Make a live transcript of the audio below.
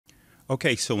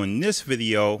Okay, so in this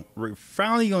video, we're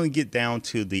finally going to get down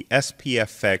to the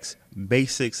SPFx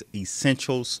Basics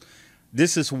Essentials.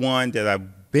 This is one that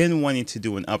I've been wanting to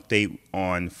do an update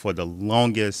on for the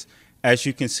longest. As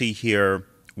you can see here,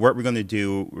 what we're going to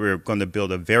do, we're going to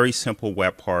build a very simple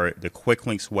web part, the quick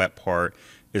links web part.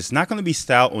 It's not going to be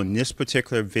styled on this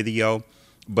particular video,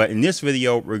 but in this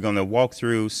video, we're going to walk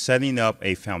through setting up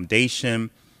a foundation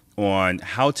on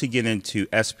how to get into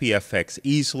SPFx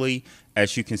easily.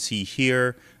 As you can see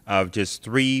here, just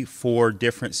 3-4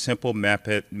 different simple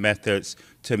methods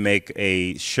to make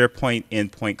a SharePoint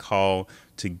endpoint call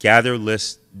to gather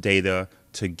list data,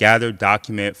 to gather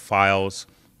document files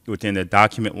within the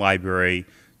document library,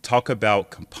 talk about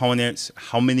components,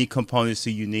 how many components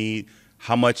do you need,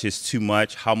 how much is too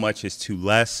much, how much is too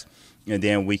less, and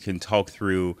then we can talk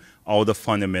through all the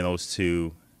fundamentals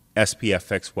to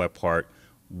SPFx web part.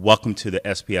 Welcome to the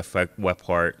SPFx web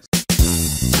part.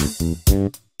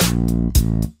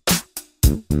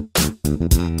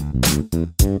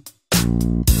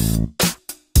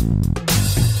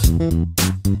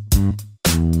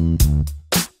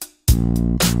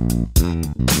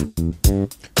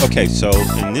 Okay, so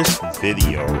in this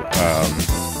video,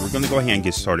 we're going to go ahead and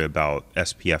get started about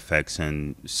SPFx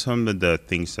and some of the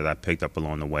things that I picked up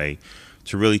along the way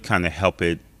to really kind of help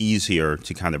it easier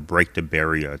to kind of break the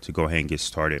barrier to go ahead and get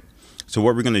started. So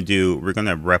what we're going to do, we're going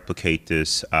to replicate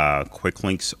this quick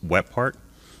links web part,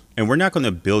 and we're not going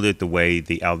to build it the way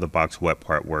the out-of-the-box web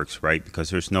part works, right?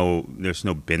 Because there's no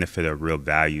benefit or real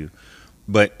value.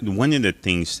 But one of the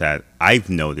things that I've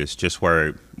noticed just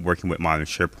where working with modern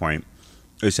SharePoint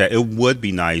is that it would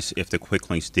be nice if the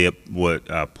quick links would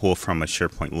pull from a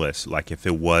SharePoint list, like if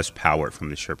it was powered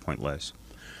from the SharePoint list.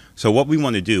 So what we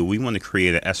want to do, we want to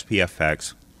create an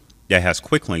SPFx that has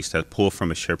quick links that pull from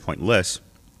a SharePoint list.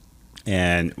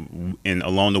 And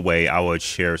along the way, I would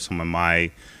share some of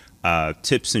my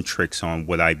tips and tricks on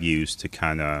what I've used to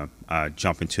kind of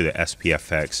jump into the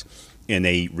SPFx in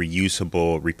a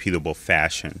reusable, repeatable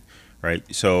fashion, right?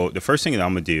 So the first thing that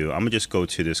I'm going to do, I'm going to just go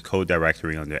to this code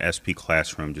directory under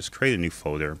SPClassroom, just create a new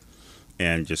folder,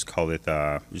 and just call it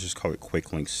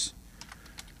quick links.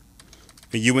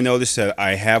 And you will notice that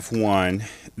I have one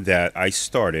that I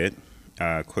started,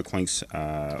 quick links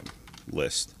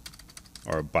list,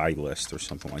 or by list or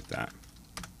something like that.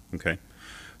 Okay,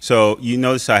 so you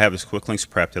notice I have this quick links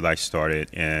prep that I started,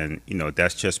 and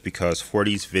that's just because for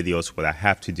these videos what I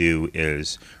have to do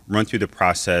is run through the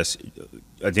process,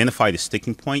 identify the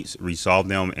sticking points, resolve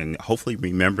them, and hopefully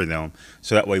remember them,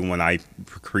 so that way when I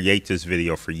create this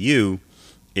video for you,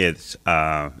 it's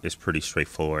pretty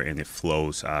straightforward and it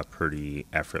flows pretty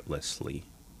effortlessly.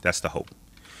 That's the hope.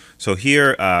 So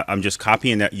here, I'm just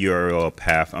copying that URL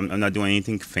path. I'm not doing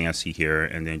anything fancy here,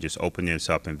 and then just open this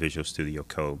up in Visual Studio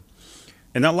Code.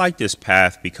 And I like this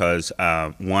path because,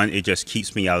 one, it just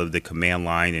keeps me out of the command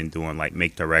line and doing like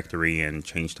make directory and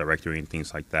change directory and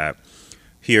things like that.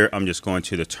 Here, I'm just going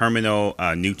to the terminal,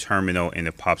 new terminal, and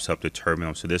it pops up the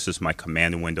terminal. So this is my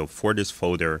command window for this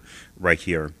folder right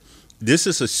here. This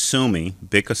is assuming,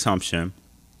 big assumption,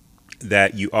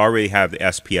 that you already have the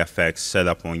SPFx set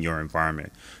up on your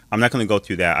environment. I'm not going to go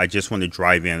through that. I just want to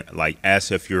drive in like as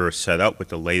if you're set up with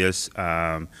the latest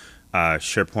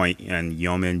SharePoint and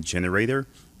Yeoman generator,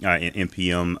 and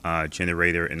NPM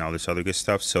generator, and all this other good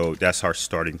stuff. So that's our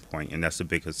starting point, and that's a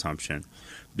big assumption.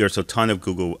 There's a ton of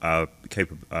Google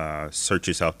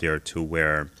searches out there to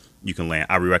where you can land.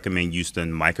 I would recommend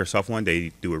using the Microsoft one.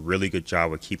 They do a really good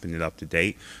job of keeping it up to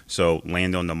date. So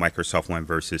land on the Microsoft one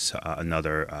versus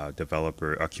another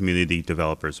community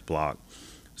developer's blog.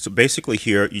 So basically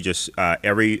here, you just,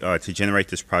 to generate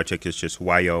this project is just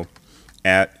yo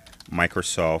at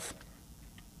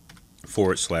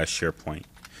Microsoft/SharePoint,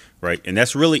 right? And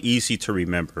that's really easy to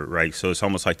remember, right? So it's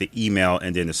almost like the email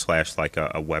and then the slash like a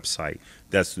website.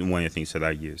 That's one of the things that I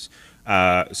use.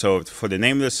 So for the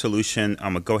name of the solution,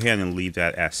 I'm going to go ahead and leave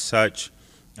that as such.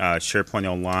 SharePoint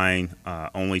Online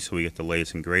only, so we get the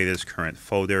latest and greatest current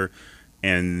folder.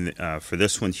 And for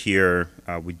this one here,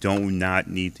 we do not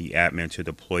need the admin to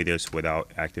deploy this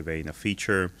without activating a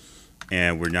feature.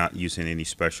 And we're not using any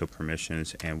special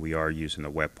permissions, and we are using the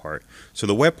web part. So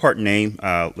the web part name,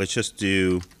 let's just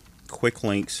do quick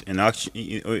links. And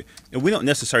actually, we don't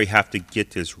necessarily have to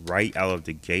get this right out of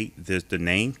the gate, the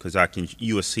name, because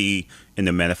you will see in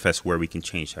the manifest where we can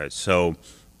change that. So,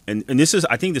 and this is,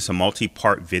 I think this is a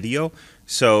multi-part video.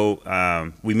 So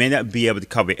we may not be able to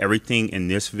cover everything in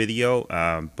this video,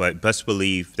 but best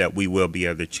believe that we will be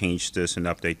able to change this and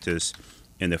update this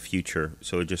in the future.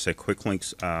 So just say quick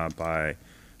links by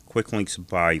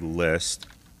list,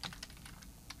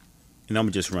 and I'm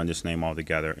gonna just run this name all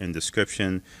together. In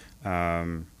description,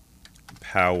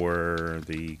 power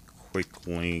the quick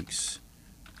links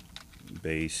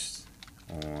based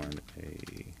on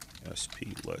a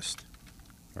SP list.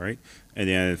 All right, and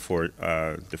then for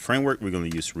the framework, we're going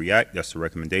to use React. That's the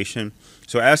recommendation.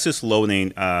 So as it's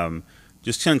loading,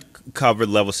 just to cover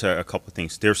level set a couple of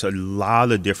things. There's a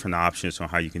lot of different options on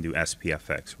how you can do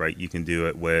SPFx, right? You can do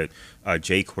it with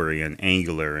jQuery and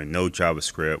Angular and no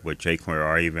JavaScript with jQuery,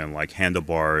 or even like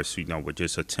handlebars, with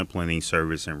just a templating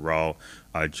service and raw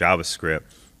JavaScript.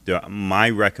 My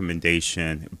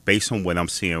recommendation, based on what I'm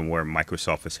seeing where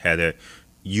Microsoft is headed,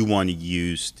 you want to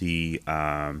use the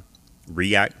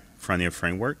React front-end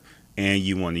framework, and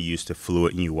you want to use the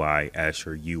Fluid UI as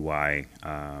your UI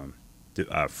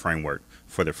framework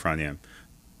for the front end.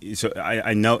 So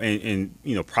I know, and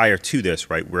prior to this,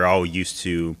 right, we're all used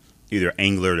to either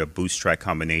Angular to Bootstrap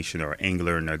combination or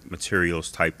Angular and a materials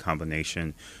type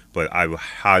combination. But I would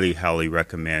highly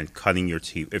recommend cutting your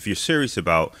teeth if you're serious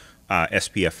about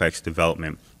SPFx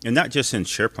development, and not just in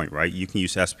SharePoint, right? You can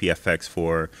use SPFx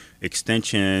for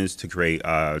extensions to create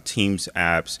Teams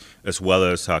apps, as well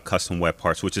as custom web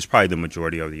parts, which is probably the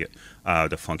majority of the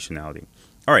functionality.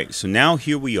 All right, so now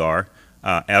here we are.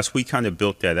 As we kind of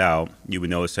built that out, you would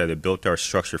notice that it built our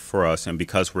structure for us, and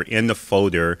because we're in the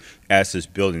folder as it's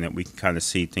building it, we can kind of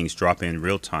see things drop in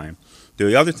real time.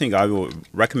 The other thing I would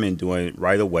recommend doing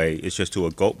right away is just do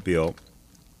a gulp build.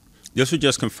 This would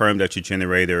just confirm that your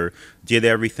generator did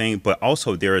everything, but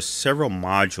also there are several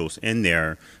modules in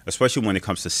there, especially when it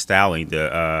comes to styling.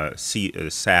 The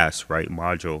SAS, right,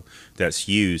 module that's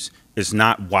used is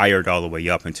not wired all the way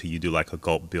up until you do like a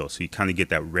gulp build. So you kind of get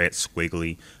that red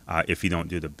squiggly if you don't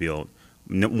do the build.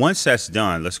 Once that's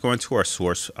done, let's go into our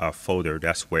source folder.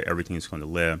 That's where everything's going to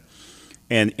live.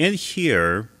 And in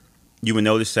here, you will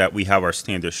notice that we have our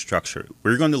standard structure.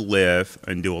 We're going to live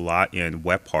and do a lot in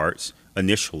web parts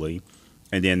initially,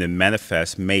 and then the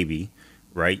manifest maybe,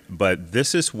 right? But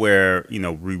this is where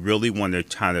we really want to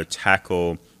kind of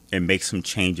tackle and make some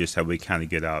changes that we kind of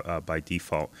get out by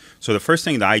default. So the first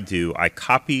thing that I do, I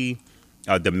copy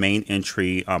the main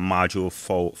entry module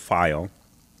file.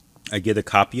 I get a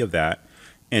copy of that,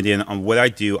 and then what I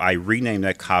do, I rename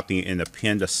that copy and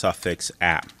append the suffix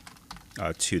app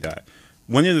to that.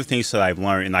 One of the things that I've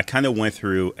learned, and I kind of went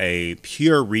through a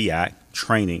pure React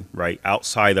training, right,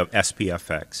 outside of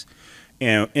SPFx.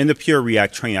 And in the pure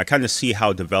React training, I kind of see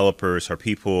how developers or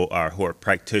people who are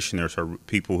practitioners or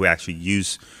people who actually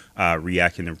use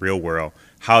React in the real world,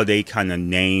 how they kind of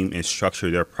name and structure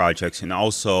their projects, and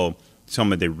also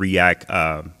some of the React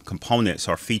components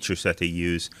or features that they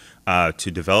use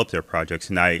to develop their projects.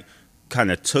 And I kind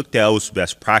of took those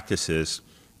best practices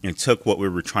and took what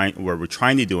we're trying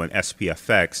to do in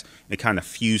SPFx and kind of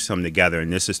fuse them together.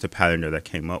 And this is the pattern that I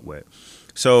came up with.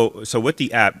 So with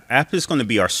the app is going to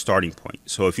be our starting point.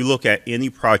 So if you look at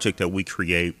any project that we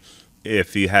create,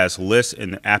 if it has list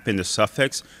and app in the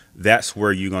suffix, that's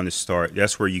where you're going to start.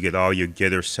 That's where you get all your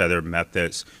getter, setter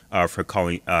methods for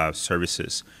calling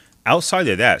services. Outside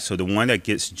of that, so the one that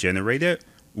gets generated,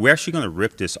 we're actually going to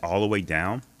rip this all the way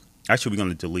down. Actually, we're going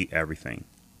to delete everything.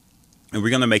 And we're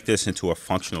going to make this into a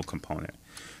functional component.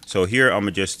 So here I'm going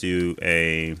to just do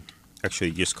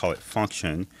actually just call it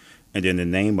function, and then the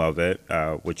name of it,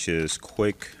 which is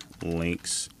quick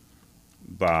links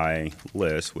by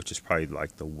list, which is probably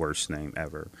like the worst name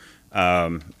ever.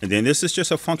 And then this is just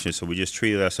a function, so we just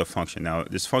treat it as a function. Now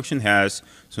this function has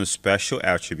some special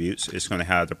attributes. It's going to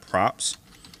have the props,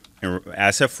 and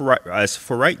as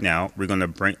for right now, we're going to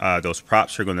bring those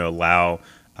props are going to allow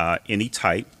any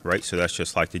type, right? So that's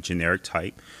just like the generic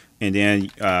type. And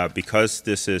then because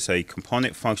this is a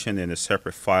component function in a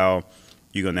separate file,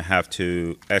 you're going to have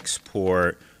to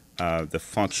export the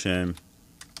function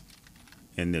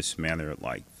in this manner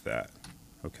like that,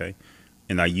 okay?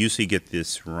 And I usually get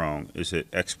this wrong. Is it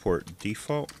export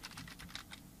default?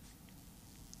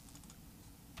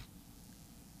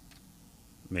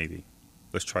 Maybe.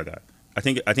 Let's try that. I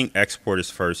think export is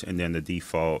first, and then the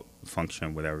default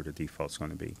function, whatever the default's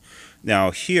going to be.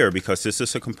 Now here, because this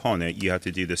is a component, you have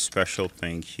to do this special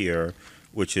thing here,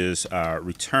 which is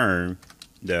return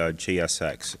the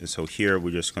JSX. And so here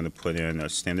we're just going to put in a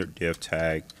standard div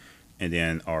tag, and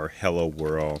then our hello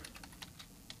world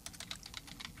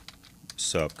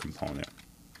sub component.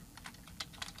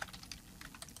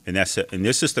 And that's it. And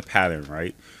this is the pattern,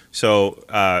 right? So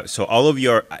so all of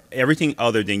your everything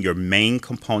other than your main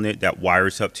component that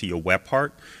wires up to your web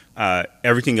part,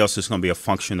 everything else is going to be a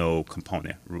functional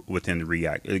component within the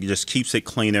React. It just keeps it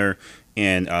cleaner,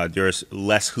 and there's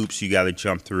less hoops you got to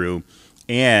jump through.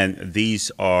 And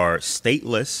these are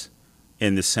stateless,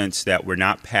 in the sense that we're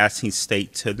not passing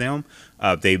state to them.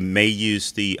 They may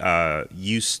use the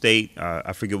use state.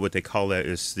 I forget what they call that.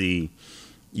 It's the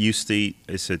use state.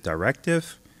 It's a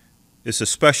directive. It's a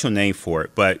special name for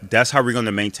it, but that's how we're going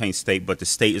to maintain state. But the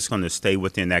state is going to stay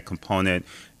within that component,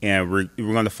 and we're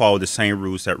going to follow the same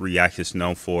rules that React is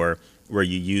known for, where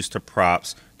you use the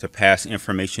props to pass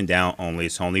information down only.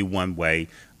 It's only one way.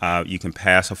 You can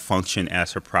pass a function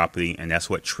as a property, and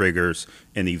that's what triggers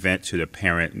an event to the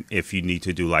parent if you need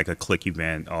to do like a click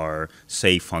event or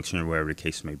save function or whatever the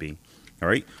case may be. All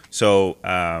right. So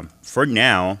for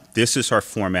now, this is our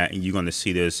format, and you're going to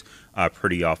see this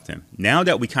pretty often. Now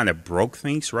that we kind of broke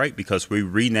things, right, because we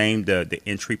renamed the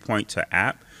entry point to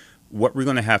app, what we're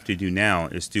going to have to do now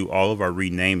is do all of our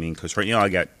renaming, because right now I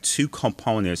got two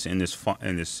components in this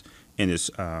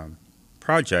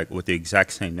project with the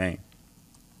exact same name.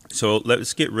 So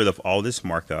let's get rid of all this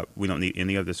markup. We don't need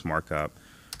any of this markup.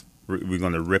 We're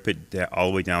going to rip it all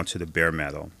the way down to the bare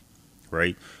metal,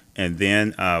 right? And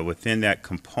then within that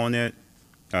component,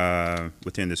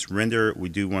 within this render, we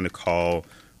do want to call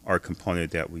our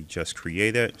component that we just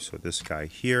created. So this guy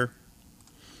here.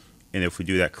 And if we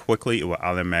do that quickly, it will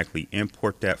automatically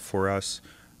import that for us.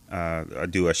 I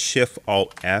do a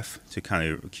Shift-Alt-F to kind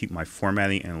of keep my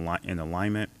formatting in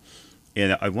alignment.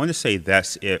 And I want to say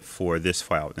that's it for this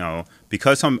file. Now,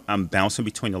 because I'm bouncing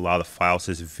between a lot of files,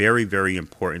 it's very, very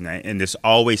important. And this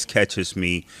always catches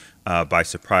me by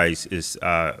surprise, is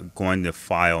going to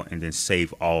file and then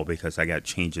save all, because I got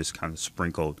changes kind of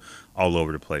sprinkled all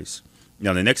over the place.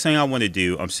 Now, the next thing I want to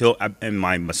do, I'm still in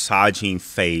my massaging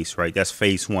phase, right? That's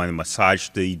phase one, massage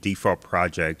the default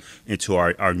project into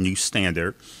our new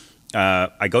standard.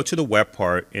 I go to the web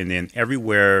part, and then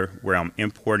everywhere where I'm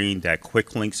importing that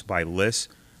quick links by list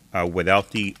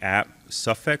without the app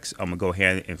suffix, I'm going to go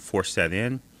ahead and force that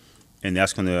in. And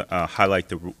that's going to highlight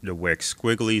the where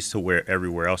squigglies to where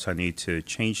everywhere else I need to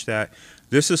change that.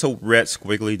 This is a red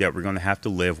squiggly that we're going to have to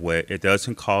live with. It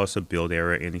doesn't cause a build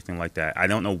error or anything like that. I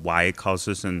don't know why it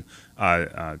causes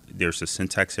there's a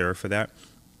syntax error for that.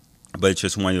 But it's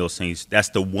just one of those things. That's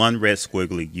the one red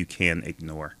squiggly you can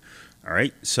ignore. All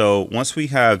right, so once we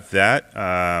have that,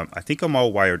 I think I'm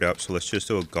all wired up, so let's just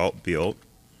do a gulp build.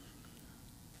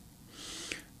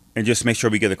 And just make sure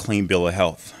we get a clean bill of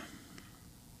health.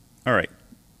 All right,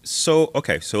 so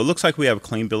it looks like we have a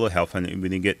clean bill of health and we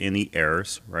didn't get any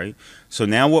errors, right? So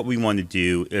now what we want to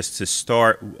do is to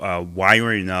start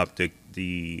wiring up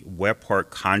the web part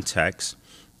context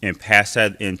and pass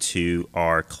that into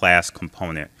our class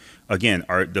component. Again,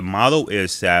 the model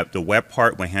is that the web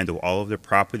part will handle all of the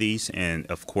properties, and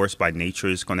of course, by nature,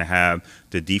 is going to have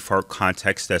the default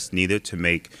context that's needed to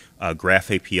make Graph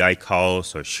API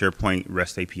calls or SharePoint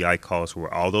REST API calls,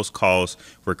 where all those calls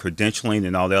where credentialing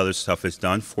and all the other stuff is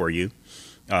done for you,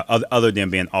 other than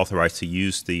being authorized to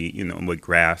use the, with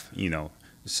Graph,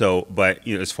 So, but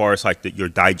as far as like your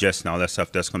digest and all that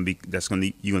stuff, you're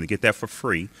going to get that for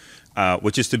free.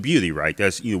 Which is the beauty, right?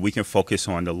 That's, we can focus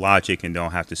on the logic and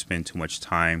don't have to spend too much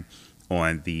time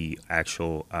on the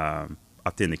actual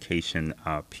authentication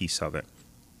piece of it.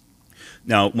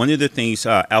 Now, one of the things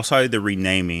outside of the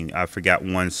renaming, I forgot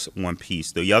one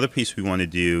piece. The other piece we want to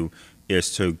do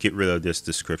is to get rid of this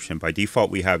description. By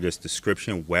default, we have this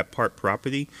description web part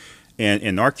property. And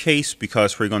in our case,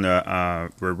 because we're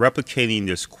replicating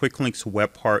this quick links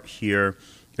web part here,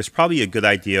 it's probably a good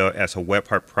idea as a web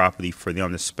part property for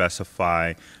them to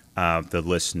specify the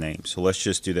list name. So let's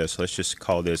just do this. Let's just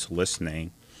call this list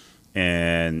name,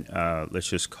 and let's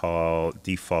just call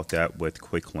default that with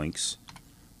quick links,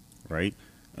 right?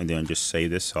 And then just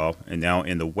save this off. And now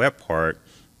in the web part,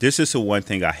 this is the one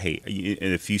thing I hate.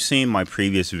 And if you've seen my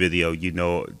previous video,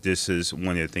 this is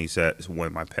one of the things that is one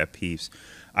of my pet peeves.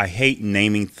 I hate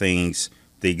naming things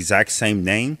the exact same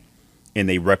name and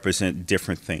they represent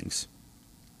different things.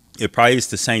 It probably is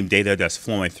the same data that's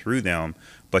flowing through them,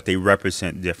 but they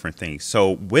represent different things.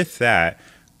 So with that,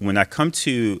 when I come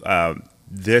to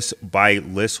this by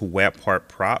list web part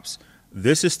props,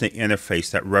 this is the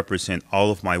interface that represent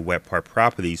all of my web part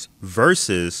properties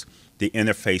versus the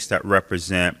interface that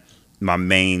represent my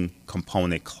main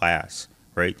component class,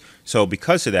 right? So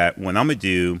because of that, what I'm gonna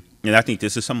do, and I think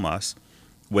this is a must,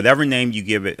 whatever name you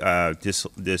give it,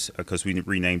 because we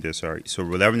renamed this, all right. So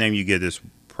whatever name you give this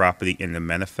property in the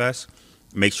manifest,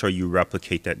 make sure you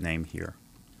replicate that name here.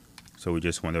 So we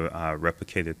just want to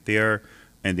replicate it there,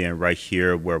 and then right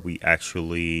here where we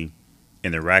actually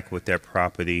interact with that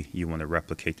property, you want to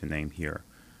replicate the name here.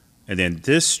 And then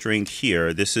this string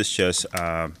here, this is just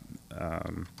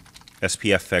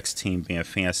SPFx team being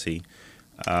fancy,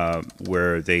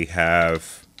 where they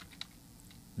have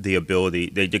the ability,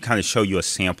 they kind of show you a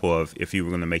sample of if you were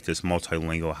going to make this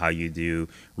multilingual, how you do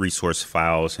resource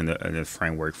files and the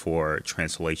framework for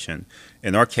translation.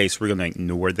 In our case, we're going to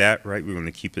ignore that, right? We're going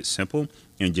to keep it simple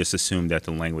and just assume that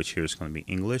the language here is going to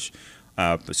be English.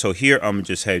 So here I'm going to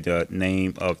just have the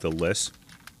name of the list.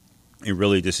 And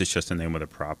really, this is just the name of the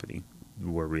property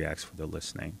where we ask for the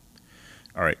list name.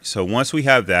 All right, so once we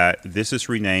have that, this is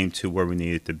renamed to where we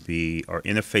need it to be. Our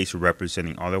interface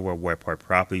representing all of our web part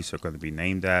properties are going to be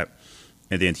named that.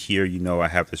 And then here, you know, I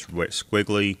have this red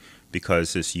squiggly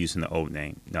because it's using the old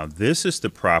name. Now, this is the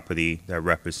property that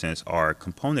represents our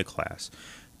component class.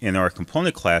 In our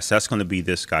component class, that's going to be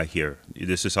this guy here.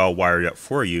 This is all wired up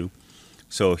for you.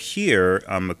 So here,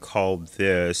 I'm going to call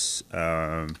this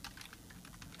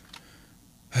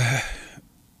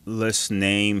list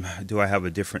name. Do I have a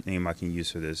different name I can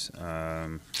use for this?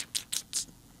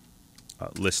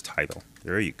 List title.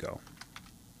 There you go.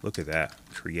 Look at that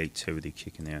creativity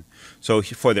kicking in. So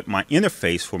for my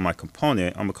interface for my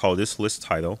component, I'm gonna call this list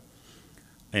title.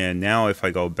 And now if I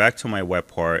go back to my web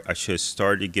part, I should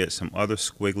start to get some other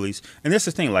squigglies. And that's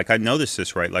the thing, like I noticed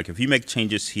this, right? Like if you make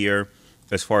changes here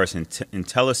as far as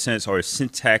IntelliSense or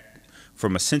syntax,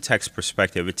 from a syntax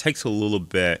perspective, it takes a little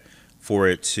bit for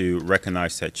it to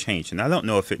recognize that change. And I don't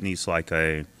know if it needs like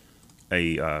a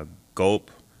gulp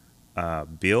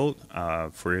build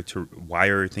for it to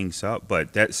wire things up,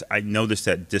 but I noticed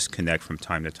that disconnect from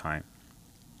time to time.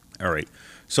 All right,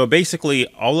 so basically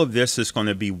all of this is going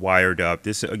to be wired up.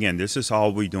 This is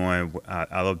all we're doing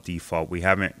out of default. We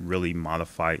haven't really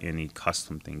modified any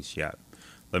custom things yet.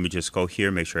 Let me just go here,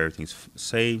 make sure everything's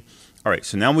saved. All right,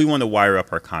 so now we want to wire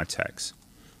up our context.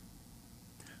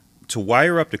 To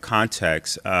wire up the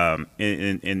context, and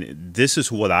this is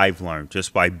what I've learned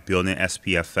just by building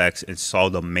SPFx and saw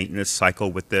the maintenance cycle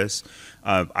with this.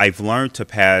 I've learned to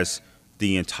pass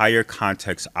the entire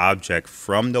context object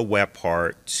from the web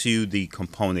part to the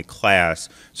component class.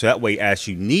 So that way, as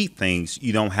you need things,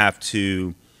 you don't have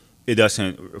to, it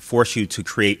doesn't force you to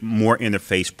create more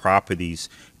interface properties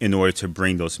in order to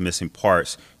bring those missing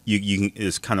parts.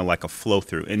 It's kind of like a flow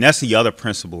through. And that's the other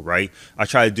principle, right? I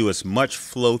try to do as much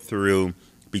flow through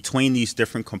between these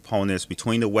different components,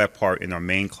 between the web part and our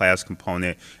main class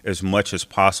component as much as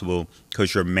possible,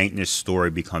 because your maintenance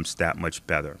story becomes that much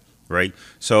better, right?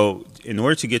 So in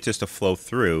order to get this to flow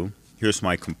through, here's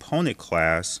my component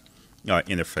class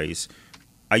interface.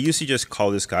 I usually just call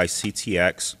this guy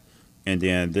CTX, and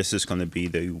then this is going to be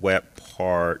the web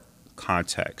part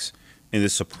context. And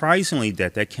it's surprisingly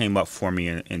that came up for me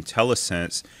in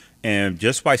IntelliSense, and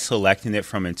just by selecting it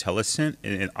from IntelliSense,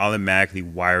 it automatically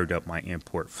wired up my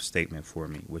import statement for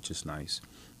me, which is nice.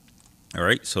 All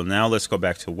right, so now let's go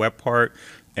back to web part,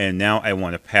 and now I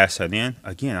want to pass that in.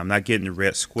 Again, I'm not getting the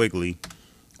red squiggly.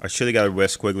 I should have got a red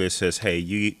squiggly that says, hey,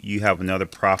 you have another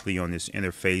property on this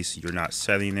interface. You're not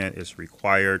setting it. It's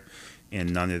required,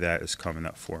 and none of that is coming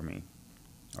up for me.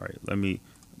 All right,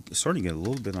 it's starting to get a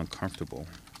little bit uncomfortable.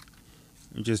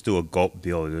 Let me just do a gulp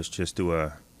build. Let's just do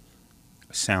a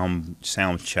sound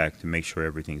check to make sure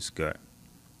everything's good.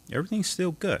 Everything's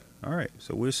still good. All right,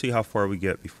 so we'll see how far we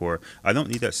get before. I don't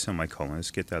need that semicolon.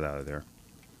 Let's get that out of there.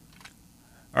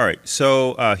 All right,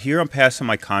 so here I'm passing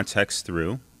my context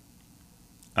through.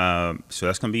 So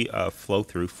that's going to be a flow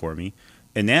through for me.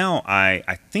 And now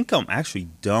I think I'm actually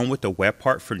done with the web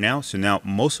part for now. So now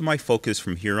most of my focus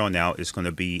from here on out is going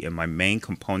to be in my main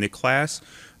component class.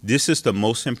 This is the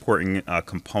most important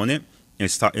component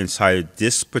inside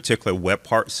this particular web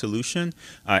part solution.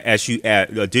 As you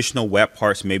add additional web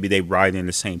parts, maybe they ride in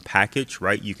the same package,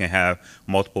 right? You can have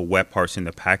multiple web parts in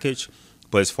the package.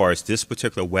 But as far as this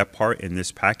particular web part in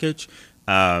this package,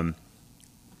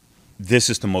 this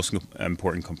is the most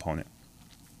important component.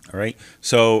 All right,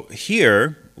 so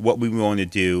here, what we want to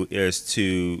do is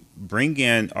to bring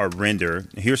in our render.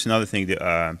 Here's another thing that,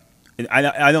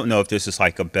 I don't know if this is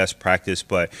like a best practice,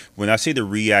 but when I see the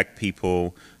React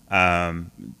people,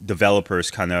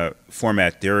 developers kind of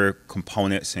format their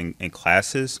components and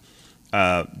classes,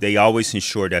 they always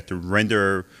ensure that the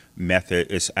render method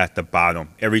is at the bottom.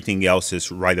 Everything else is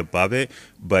right above it,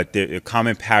 but the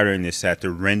common pattern is that the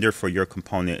render for your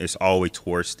component is always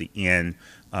towards the end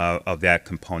of that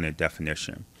component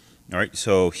definition. All right,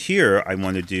 so here I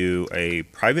want to do a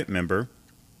private member,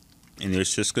 and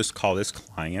it's just call this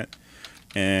client,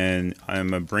 and I'm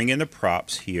going to bring in the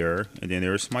props here, and then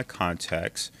there's my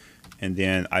context, and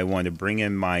then I want to bring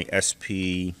in my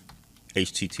SP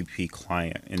HTTP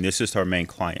client, and this is our main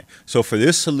client. So for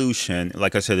this solution,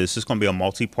 like I said, this is going to be a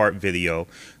multi-part video.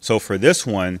 So for this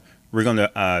one, we're going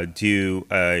to do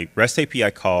a REST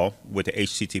API call with the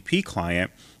HTTP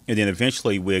client, and then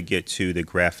eventually we'll get to the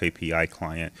Graph API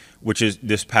client, which is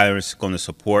this pattern is going to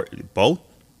support both,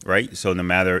 right? So no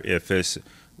matter if it's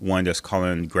one that's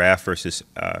calling Graph versus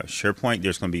SharePoint,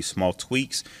 there's going to be small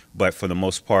tweaks, but for the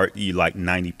most part, you like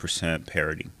 90%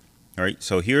 parity. All right,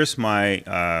 so here's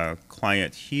my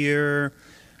client here.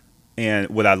 And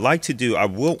what I'd like to do,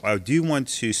 I do want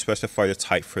to specify the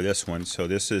type for this one. So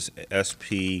this is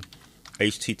SP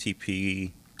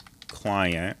HTTP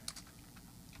client,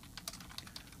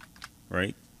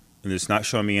 right? And it's not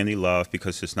showing me any love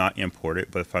because it's not imported.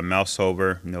 But if I mouse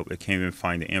over, nope, it can't even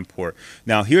find the import.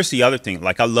 Now, here's the other thing.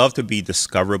 Like, I love to be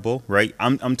discoverable, right?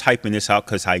 I'm typing this out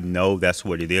because I know that's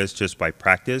what it is just by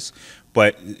practice.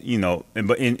 But you know, and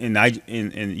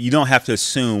you don't have to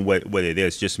assume what it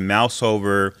is. Just mouse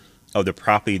over of the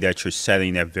property that you're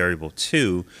setting that variable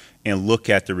to, and look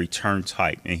at the return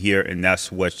type. And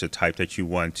that's what's the type that you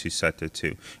want to set it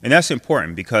to. And that's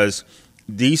important because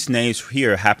these names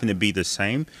here happen to be the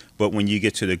same, but when you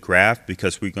get to the graph,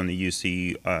 because we're going to use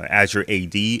the Azure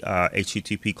AD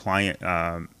HTTP client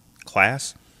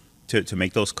class to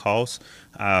make those calls,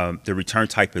 the return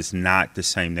type is not the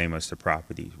same name as the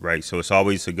property, right? So it's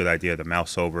always a good idea to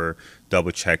mouse over,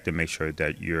 double check to make sure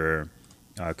that you're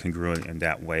congruent in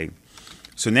that way.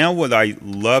 So now what I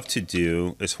love to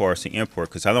do as far as the import,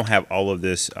 because I don't have all of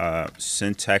this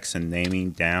syntax and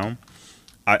naming down,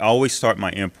 I always start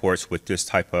my imports with this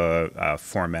type of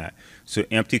format. So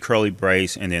empty curly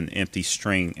brace and then empty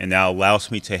string. And that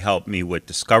allows me to help me with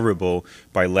discoverable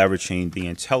by leveraging the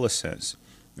IntelliSense.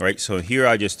 Right? So here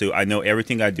I know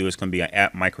everything I do is going to be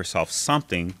at Microsoft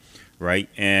something, right?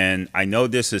 And I know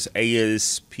this is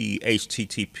ASP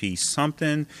HTTP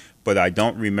something, but I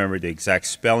don't remember the exact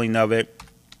spelling of it.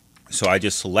 So I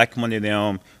just select one of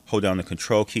them, hold down the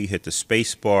control key, hit the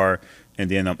space bar,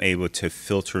 and then I'm able to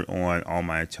filter on all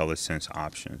my IntelliSense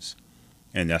options.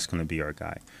 And that's going to be our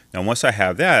guy. Now, once I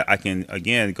have that, I can,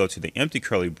 again, go to the empty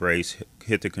curly brace,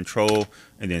 hit the control,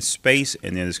 and then space,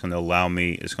 and then it's going to allow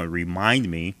me, it's going to remind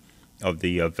me of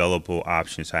the available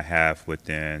options I have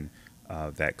within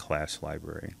that class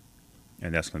library.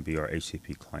 And that's going to be our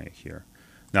HTTP client here.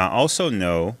 Now, I also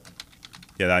know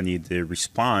that I need the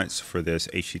response for this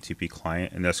HTTP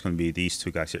client, and that's going to be these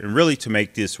two guys here. And really, to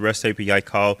make this REST API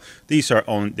call, these are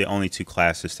the only two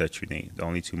classes that you need, the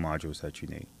only two modules that you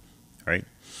need, right?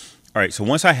 All right, so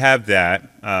once I have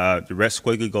that, the red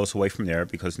squiggly goes away from there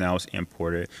because now it's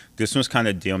imported. This one's kind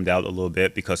of dimmed out a little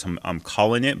bit because I'm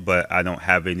calling it, but I don't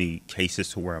have any cases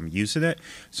to where I'm using it.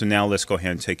 So now let's go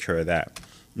ahead and take care of that.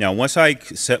 Now, once I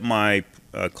set my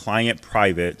client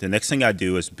private, the next thing I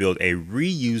do is build a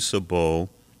reusable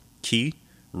key,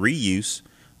 reusable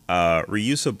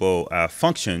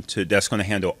function that's going to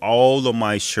handle all of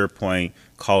my SharePoint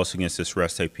calls against this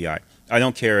REST API. I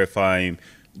don't care if I'm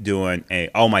doing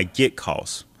all my GET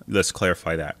calls. Let's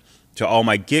clarify that. So all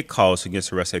my GET calls against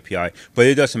the REST API, but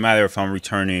it doesn't matter if I'm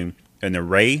returning an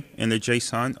array in the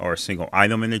JSON or a single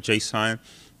item in the JSON.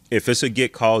 If it's a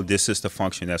GET call, this is the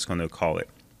function that's going to call it.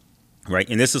 Right,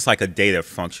 and this is like a data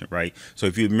function, right? So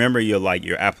if you remember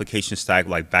your application stack,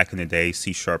 like back in the day,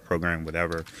 C# program,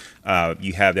 whatever,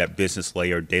 you have that business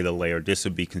layer, data layer. This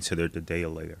would be considered the data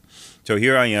layer. So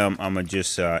here I am. I'm gonna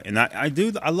just and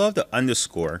I love the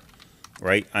underscore,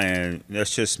 right? And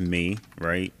that's just me,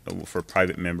 right? For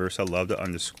private members, I love the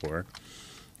underscore.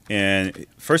 And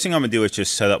first thing I'm gonna do is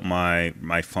just set up my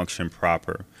function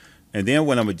proper. And then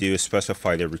what I'm gonna do is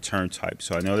specify the return type.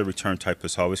 So I know the return type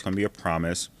is always gonna be a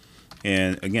promise.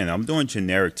 And again, I'm doing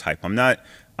generic type. I'm not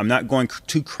going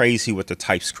too crazy with the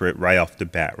TypeScript right off the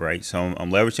bat, right? So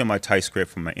I'm leveraging my TypeScript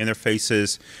from my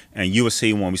interfaces, and you will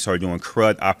see when we start doing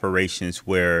CRUD operations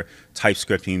where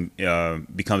TypeScripting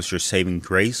becomes your saving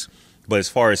grace. But as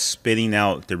far as spitting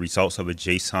out the results of a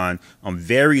JSON, I'm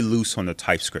very loose on the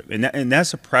TypeScript. And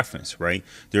that's a preference, right?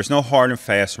 There's no hard and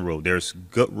fast rule. There's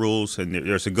good rules, and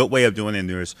there's a good way of doing it, and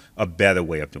there's a better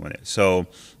way of doing it. So,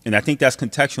 and I think that's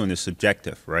contextual and it's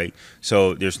subjective, right?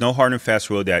 So there's no hard and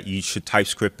fast rule that you should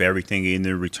TypeScript everything in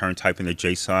the return type in the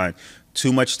JSON.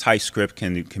 Too much TypeScript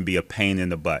can be a pain in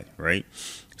the butt, right?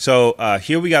 So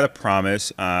here we got a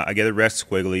promise. I get a red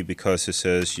squiggly because it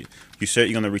says you said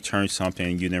you're going to return something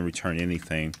and you didn't return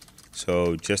anything.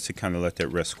 So just to kind of let that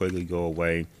red squiggly go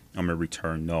away, I'm going to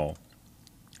return null.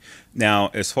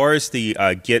 Now, as far as the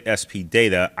get SP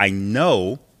data, I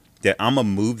know that I'm going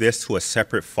to move this to a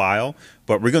separate file,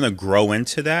 but we're going to grow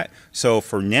into that. So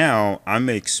for now, I'm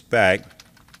going to expect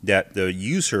that the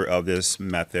user of this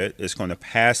method is going to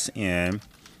pass in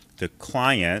the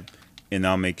client and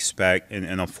I'm expect,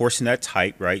 and I'm forcing that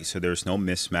type, right? So there's no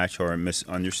mismatch or a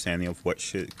misunderstanding of what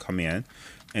should come in.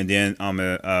 And then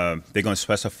they're going to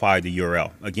specify the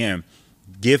URL. Again,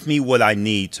 give me what I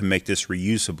need to make this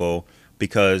reusable,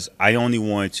 because I only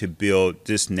wanted to build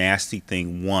this nasty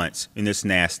thing once, and it's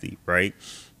nasty, right?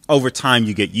 Over time,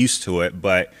 you get used to it,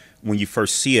 but when you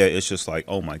first see it, it's just like,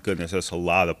 oh my goodness, that's a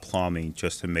lot of plumbing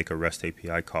just to make a REST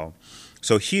API call.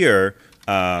 So here,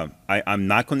 I'm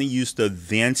not going to use the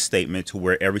then statement to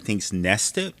where everything's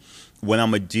nested. What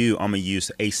I'm going to do, I'm going to use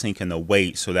async and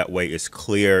await, so that way it's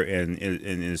clear and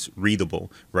is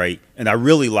readable, right? And I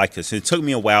really like this. It took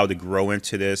me a while to grow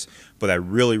into this, but I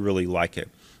really, really like it.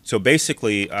 So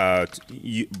basically,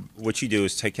 what you do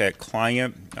is take that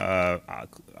client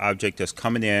object that's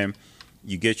coming in,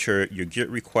 you get your GET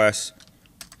request,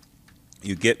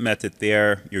 your GET method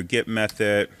there, your GET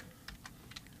method.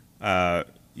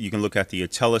 You can look at the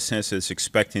IntelliSense, it's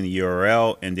expecting the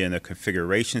URL, and then a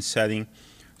configuration setting.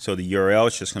 So the URL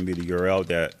is just going to be the URL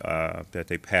that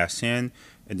they pass in,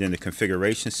 and then the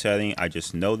configuration setting, I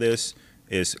just know this,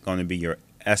 is going to be your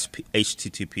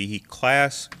HTTP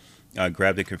class.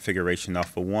 Grab the configuration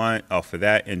off of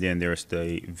that, and then there's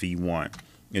the V1.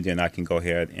 And then I can go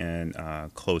ahead and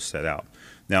close that out.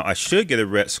 Now I should get a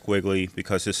red squiggly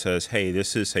because it says, hey,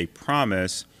 this is a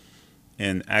promise,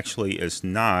 and actually it's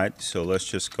not. So let's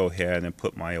just go ahead and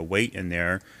put my await in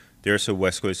there. There's a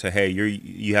red squiggly, say, hey,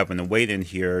 you have an await in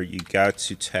here. You got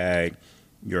to tag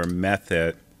your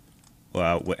method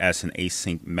as an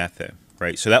async method,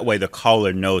 right? So that way the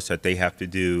caller knows that they have to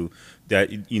do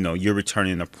that, you're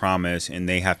returning a promise, and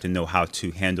they have to know how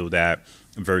to handle that,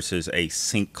 versus a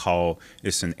sync call.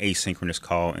 It's an asynchronous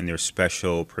call, and there's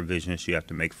special provisions you have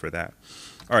to make for that.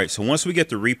 All right, so once we get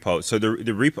the repo, so the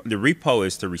repo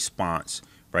is the response,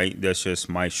 right? That's just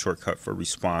my shortcut for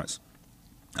response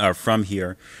from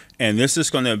here. And this is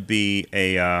going to be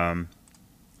a,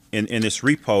 in this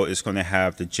repo is going to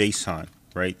have the JSON,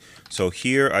 right? So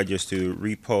here I just do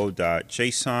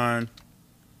repo.json.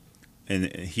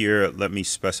 And here, let me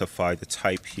specify the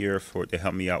type here to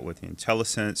help me out with the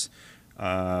IntelliSense.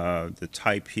 The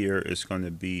type here is going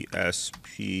to be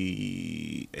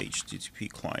SP HTTP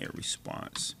client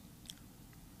response,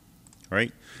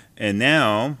 right? And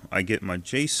now I get my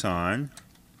JSON.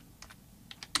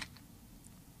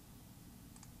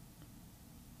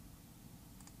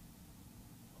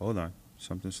 Hold on,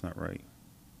 something's not right.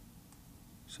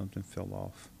 Something fell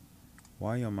off.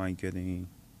 Why am I getting...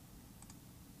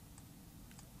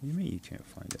 What do you mean you can't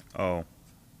find it? Oh,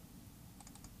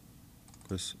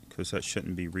 because that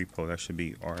shouldn't be repo. That should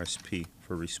be RSP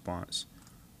for response.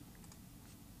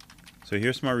 So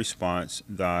here's my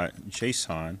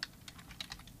response.json.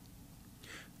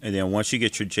 And then once you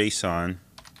get your JSON,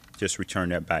 just return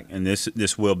that back. And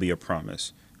this will be a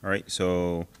promise. All right,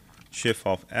 so Shift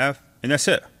Alt F, and that's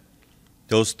it.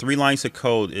 Those 3 lines of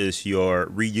code is your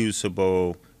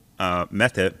reusable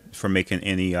method for making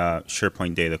any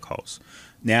SharePoint data calls.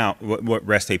 Now, what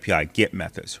REST API GET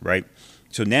methods, right?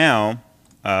 So now,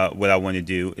 what I want to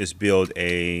do is build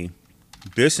a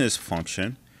business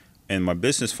function, and my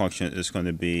business function is going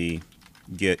to be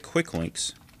get quick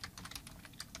links.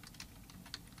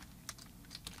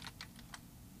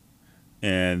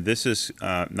 And this is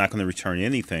not going to return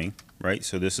anything, right?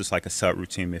 So this is like a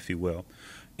subroutine, if you will.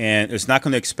 And it's not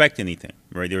going to expect anything,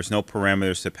 right? There's no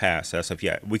parameters to pass as of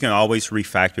yet. We can always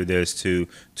refactor this to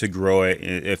grow it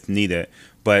if needed.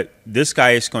 But this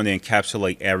guy is going to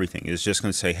encapsulate everything. It's just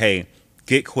going to say, hey,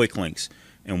 get quick links.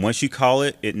 And once you call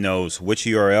it, it knows which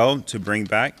URL to bring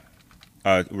back,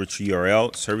 which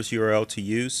URL, service URL to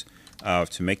use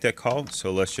to make that call.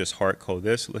 So let's just hard code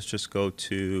this. Let's just go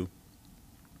to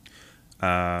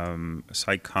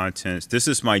site contents. This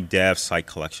is my dev site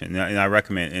collection, and I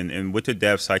recommend, and with the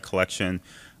dev site collection,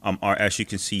 as you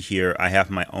can see here, I have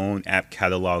my own app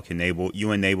catalog enabled.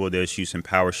 You enable this using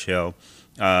PowerShell.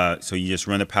 So you just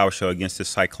run a PowerShell against the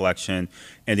site collection,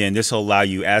 and then this will allow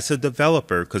you as a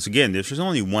developer, because again, there's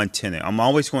only one tenant. I'm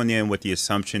always going in with the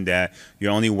assumption that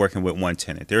you're only working with one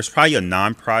tenant. There's probably a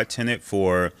non-prod tenant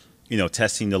for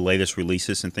testing the latest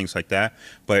releases and things like that.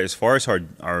 But as far as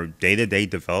our day-to-day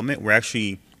development, we're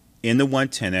actually in the one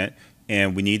tenant,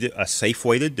 and we need a safe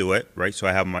way to do it, right? So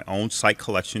I have my own site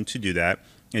collection to do that.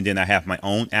 And then I have my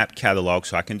own app catalog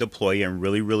so I can deploy it and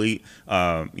really,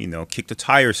 kick the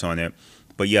tires on it.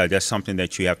 But yeah, that's something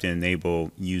that you have to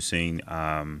enable using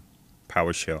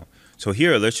PowerShell. So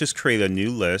here, let's just create a new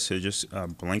list. It's just a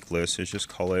blank list. Let's just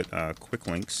call it quick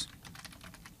links.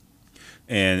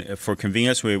 And for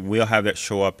convenience, we'll have that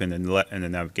show up in the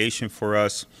navigation for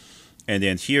us. And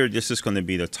then here, this is going to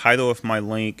be the title of my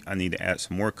link. I need to add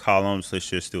some more columns. Let's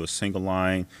just do a single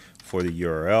line for the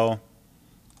URL.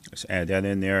 Let's add that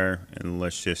in there, and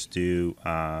let's just do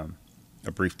a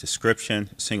brief description,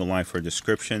 a single line for a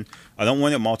description. I don't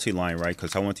want it multi-line, right,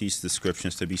 because I want these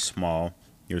descriptions to be small.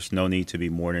 There's no need to be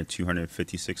more than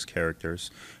 256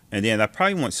 characters. And then I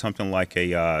probably want something like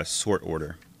a sort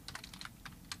order.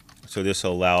 So this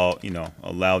will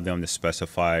allow them to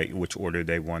specify which order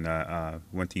they want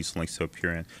these links to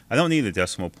appear in. I don't need a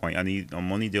decimal point.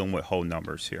 I'm only dealing with whole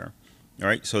numbers here. All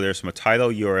right, so there's my title,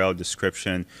 URL,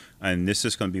 description, and this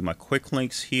is going to be my quick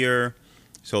links here.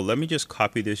 So let me just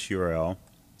copy this URL,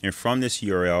 and from this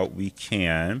URL we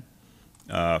can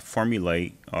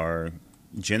formulate or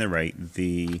generate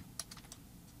the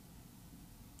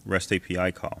REST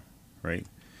API call, right?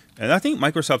 And I think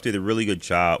Microsoft did a really good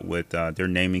job with their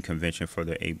naming convention for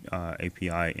the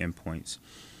API endpoints.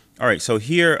 All right, so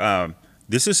here,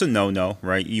 this is a no-no,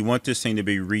 right? You want this thing to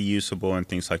be reusable and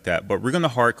things like that, but we're going to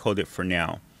hard code it for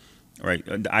now, right?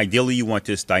 Ideally, you want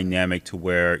this dynamic to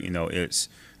where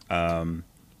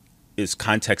it's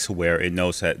context aware. It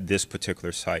knows that this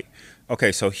particular site.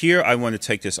 Okay, so here I want to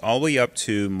take this all the way up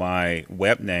to my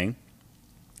web name.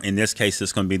 In this case,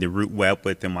 it's going to be the root web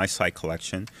within my site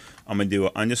collection. I'm going to do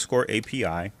an underscore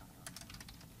API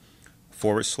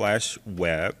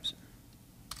 /web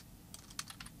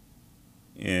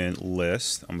and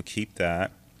list. I'm going to keep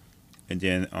that. And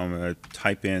then I'm going to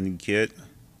type in get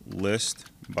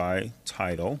list by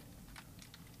title.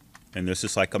 And this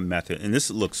is like a method. And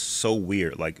this looks so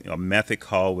weird, like a method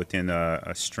call within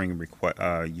a string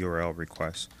URL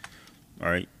request. All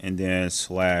right. And then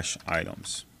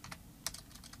 /items.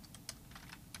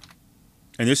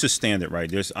 And this is standard,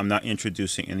 right? I'm not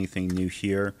introducing anything new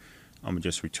here. I'm going to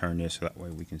just return this so that way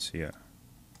we can see it.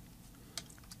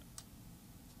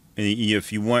 And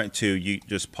if you want to, you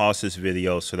just pause this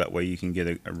video so that way you can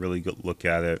get a really good look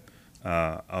at it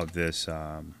of this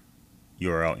URL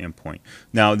endpoint.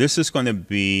 Now, this is going to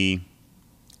be,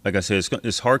 like I said,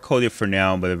 it's hard-coded for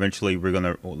now, but eventually we're going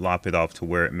to lop it off to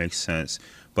where it makes sense.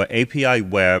 But API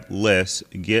web list,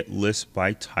 get list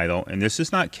by title, and this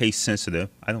is not case sensitive,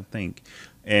 I don't think.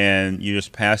 And you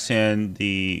just pass in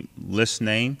the list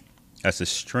name as a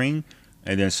string,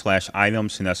 and then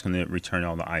 /items, and that's going to return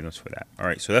all the items for that. All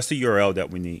right, so that's the URL that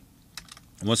we need.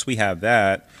 Once we have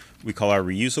that, we call our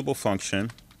reusable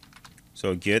function.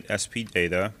 So get SP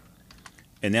data,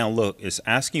 and now look, it's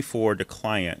asking for the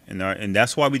client, and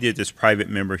that's why we did this private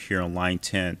member here on line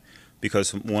 10.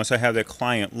 Because once I have that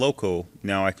client local,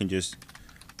 now I can just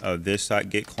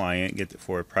this.get client, get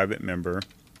for a private member,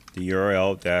 the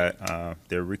URL that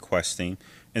they're requesting.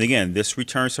 And again, this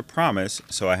returns a promise,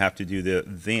 so I have to do the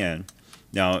then.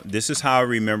 Now, this is how I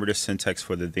remember the syntax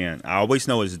for the then. I always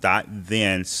know it's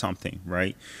 .then something,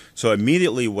 right? So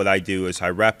immediately what I do is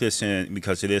I wrap this in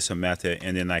because it is a method,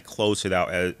 and then I close it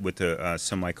out with the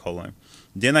semicolon.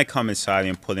 Then I come inside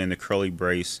and put in the curly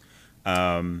brace,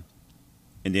 and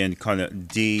then kind of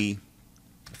D,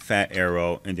 fat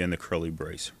arrow, and then the curly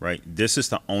brace, right? This is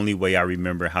the only way I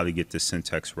remember how to get this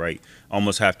syntax right. I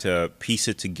almost have to piece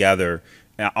it together.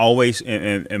 And I always,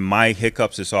 and my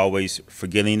hiccups is always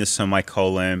forgetting the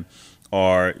semicolon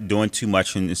or doing too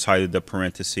much inside of the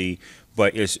parenthesis,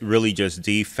 but it's really just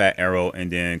D, fat arrow,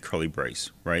 and then curly brace,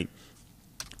 right?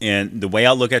 And the way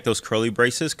I look at those curly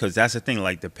braces, because that's the thing,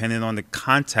 like depending on the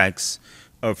context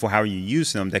for how you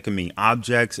use them, that can mean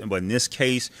objects, but in this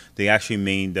case, they actually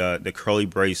mean the curly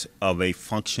brace of a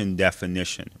function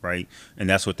definition, right? And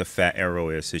that's what the fat arrow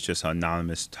is. It's just an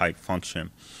anonymous type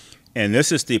function. And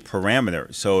this is the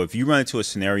parameter. So if you run into a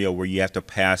scenario where you have to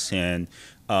pass in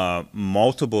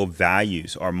multiple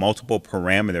values or multiple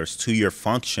parameters to your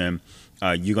function,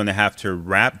 you're going to have to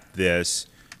wrap this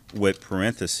with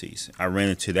parentheses. I ran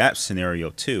into that scenario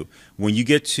too. When you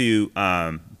get to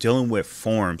dealing with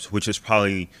forms, which is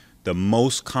probably the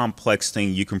most complex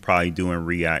thing you can probably do in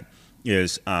React,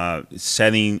 is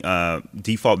setting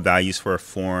default values for a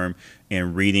form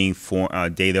and reading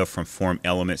data from form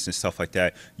elements and stuff like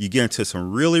that. You get into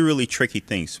some really, really tricky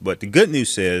things. But the good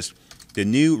news is the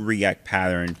new React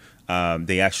pattern,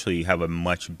 they actually have a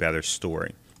much better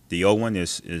story. The old one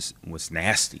was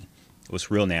nasty. It was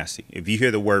real nasty. If you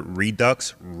hear the word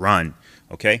redux, run.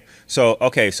 Okay, so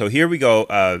here we go.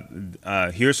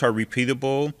 Here's our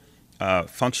repeatable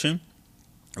function.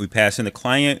 We pass in the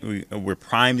client. We're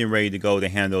primed and ready to go to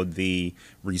handle the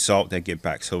result that get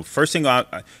back. So first thing,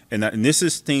 and this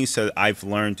is things that I've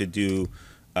learned to do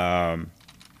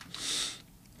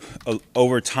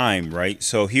over time, right?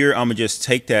 So here I'm gonna just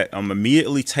take that. I'm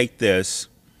immediately take this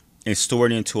and store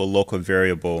it into a local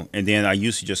variable, and then I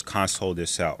usually just console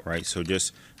this out, right? So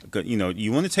just,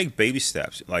 you want to take baby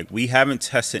steps. Like we haven't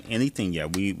tested anything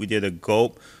yet. We did a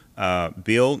gulp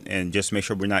build and just make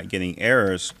sure we're not getting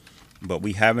errors. But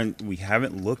we haven't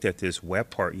looked at this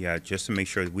web part yet just to make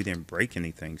sure that we didn't break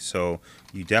anything. So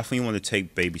you definitely want to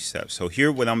take baby steps. So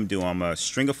here what I'm going to do, I'm going to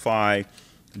stringify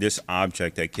this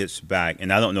object that gets back.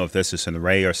 And I don't know if this is an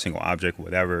array or a single object or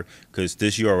whatever, because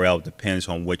this URL depends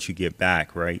on what you get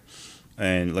back, right?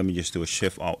 And let me just do a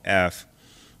Shift-Alt-F.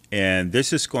 And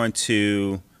this is going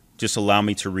to just allow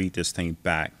me to read this thing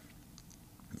back.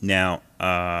 Now,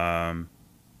 and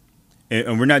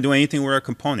we're not doing anything with our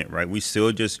component, right? We're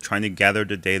still just trying to gather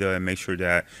the data and make sure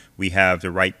that we have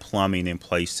the right plumbing in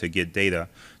place to get data.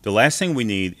 The last thing we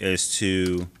need is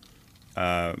to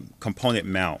component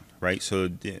mount, right? So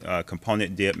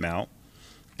component did mount.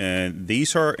 And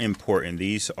these are important.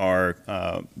 These are,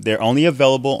 they're only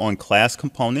available on class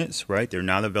components, right? They're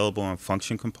not available on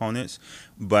function components.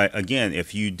 But again,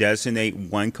 if you designate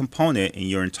one component in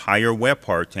your entire web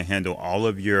part to handle all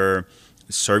of your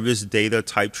service data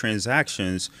type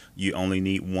transactions, you only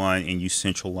need one, and you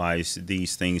centralize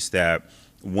these things that,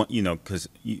 because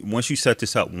once you set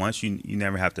this up once, you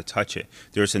never have to touch it.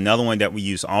 There's another one that we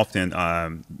use often,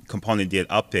 component did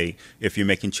update, if you're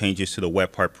making changes to the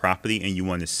web part property and you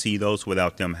want to see those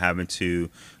without them having to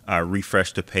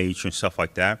refresh the page and stuff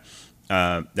like that.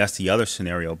 That's the other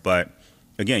scenario. But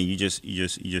again, you just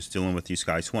dealing with these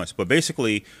guys once. But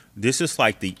basically, this is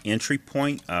like the entry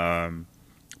point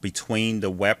between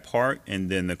the web part and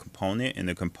then the component, and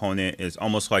the component is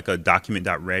almost like a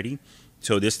document.ready.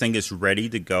 So this thing is ready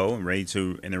to go and ready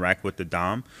to interact with the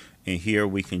DOM. And here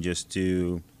we can just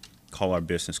call our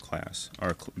business class,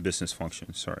 our business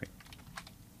function, sorry.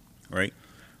 All right,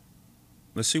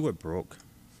 let's see what broke.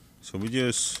 So we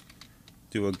just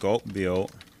do a gulp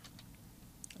build,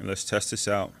 and let's test this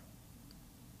out.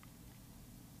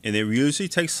 And it usually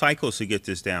takes cycles to get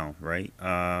this down, right?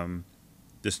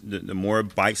 The more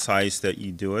bite size that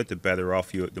you do it, the better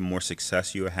off the more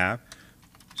success you have.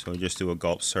 So just do a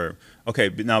gulp serve. Okay,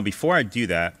 but now before I do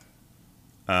that,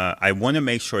 I want to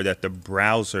make sure that the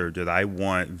browser that I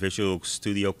want Visual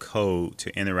Studio Code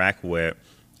to interact with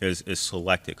is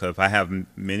selected. Because if I have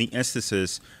many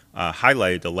instances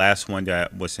highlighted, the last one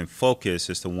that was in focus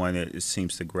is the one that it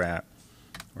seems to grab,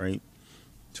 right?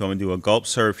 So I'm going to do a gulp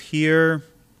serve here.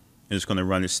 It's going to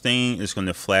run this thing. It's going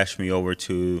to flash me over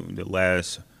to the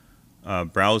last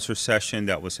browser session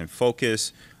that was in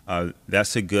focus.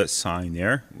 That's a good sign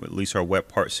there. At least our web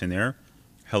part's in there.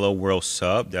 Hello world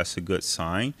sub, that's a good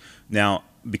sign. Now,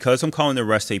 because I'm calling the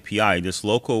REST API, this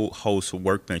local host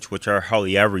workbench, which I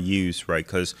hardly ever use, right?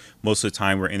 Because most of the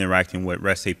time we're interacting with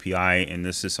REST API, and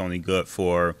this is only good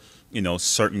for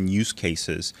certain use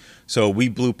cases. So we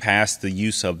blew past the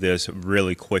use of this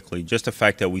really quickly. Just the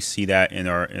fact that we see that in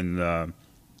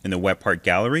the web part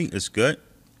gallery is good.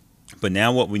 But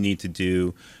now what we need to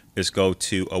do is go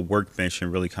to a workbench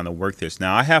and really kind of work this.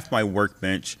 Now I have my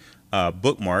workbench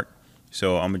bookmark,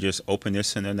 so I'm gonna just open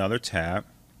this in another tab,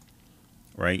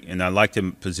 right? And I like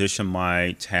to position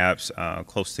my tabs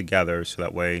close together so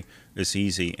that way it's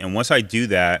easy. And once I do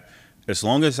that, as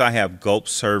long as I have gulp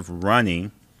serve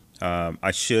running,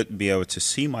 I should be able to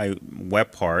see my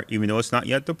web part, even though it's not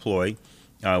yet deployed,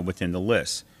 within the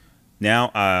list.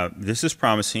 Now, this is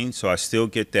promising, so I still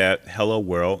get that hello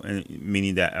world,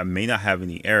 meaning that I may not have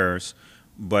any errors,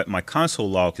 but my console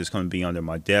log is going to be under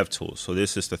my dev tools. So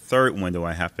this is the third window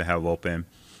I have to have open.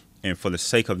 And for the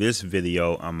sake of this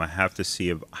video, I'm going to have to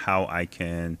see how I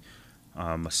can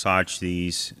massage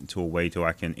these to a way that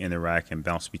I can interact and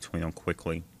bounce between them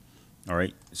quickly. All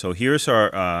right, so here's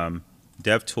our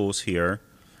dev tools here,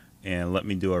 and let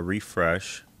me do a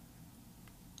refresh.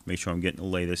 Make sure I'm getting the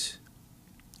latest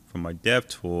from my dev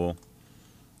tool,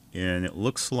 and it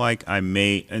looks like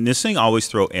and this thing always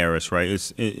throws errors, right?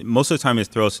 Most of the time it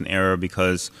throws an error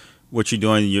because what you're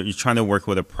doing, you're trying to work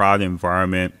with a prod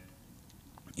environment,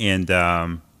 and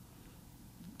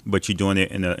but you're doing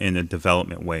it in a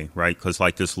development way, right? Because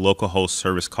like this localhost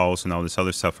service calls and all this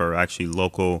other stuff are actually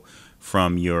local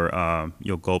from your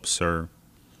gulp serve.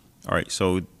 All right,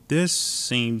 so this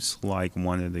seems like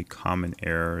one of the common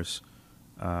errors.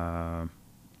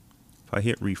 If I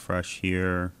hit refresh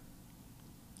here,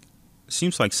 it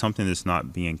seems like something is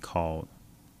not being called.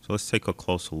 So let's take a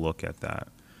closer look at that.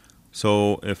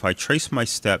 So if I trace my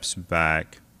steps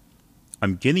back,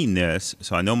 I'm getting this.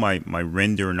 So I know my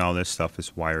render and all this stuff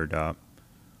is wired up.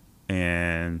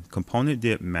 And component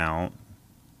did mount,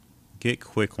 get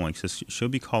quick links. This should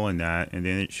be calling that, and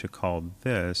then it should call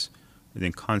this, and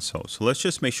then console. So let's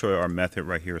just make sure our method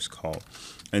right here is called.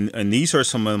 And these are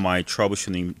some of my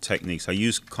troubleshooting techniques. I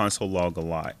use console log a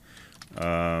lot.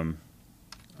 I'm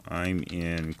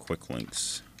in quick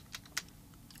links,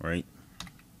 right?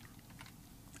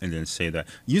 and then save that.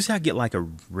 Usually I get like a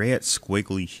red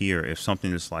squiggly here if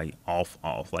something is like off,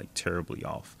 like terribly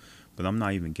off. But I'm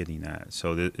not even getting that.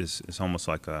 So it's almost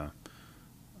like a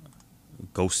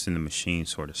ghost in the machine,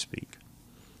 so to speak.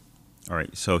 All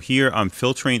right, so here I'm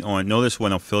filtering on, notice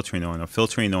what I'm filtering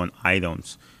on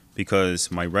items because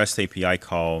my REST API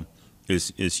call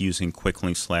is using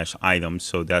quick-link/items,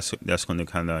 so that's going to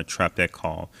kind of trap that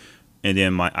call. And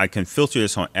then I can filter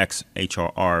this on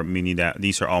XHRR, meaning that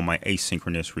these are all my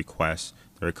asynchronous requests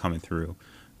that are coming through.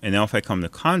 And now if I come to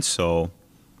console,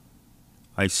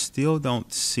 I still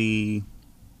don't see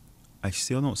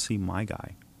my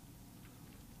guy.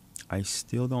 I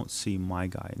still don't see my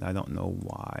guy, and I don't know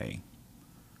why.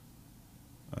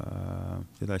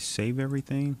 Did I save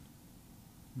everything?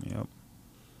 Yep.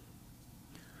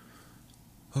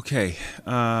 Okay.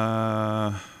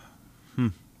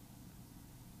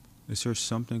 Is there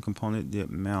something component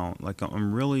didn't mount? Like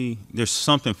I'm really, there's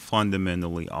something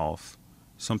fundamentally off.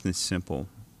 Something simple.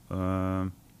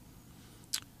 Let's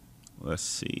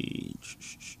see.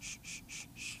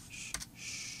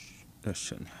 That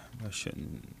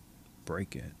shouldn't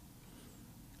break it.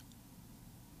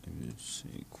 Let's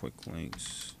see, quick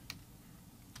links.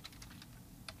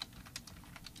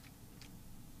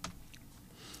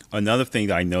 Another thing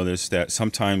that I noticed that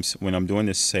sometimes when I'm doing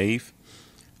this save,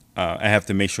 I have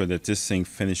to make sure that this thing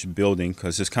finished building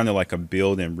because it's kind of like a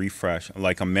build and refresh.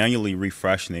 Like I'm manually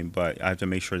refreshing it, but I have to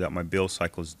make sure that my build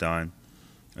cycle is done.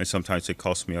 And sometimes it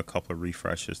costs me a couple of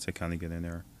refreshes to kind of get in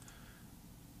there.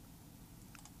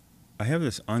 I have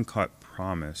this uncaught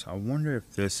promise. I wonder if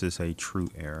this is a true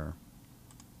error.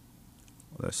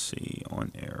 Let's see,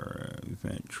 on error,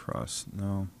 event trust,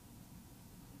 no.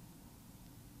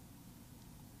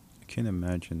 I can't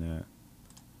imagine that.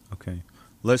 Okay,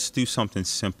 let's do something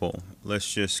simple.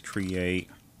 Let's just create,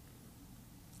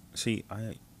 see,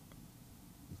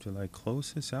 did I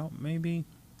close this out maybe?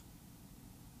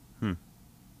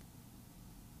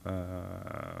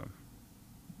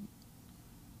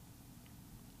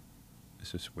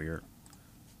 This is weird.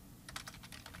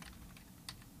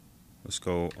 Let's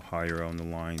go higher on the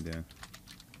line then.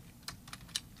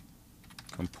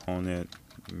 Component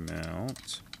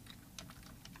mount.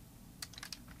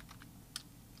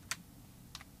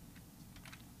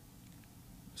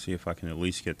 See if I can at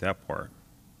least get that part.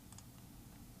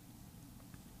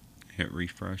 Hit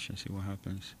refresh and see what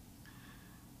happens.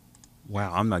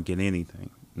 Wow, I'm not getting anything.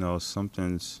 No,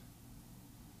 something's.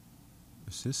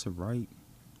 Is this the right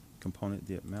component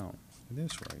did mount? It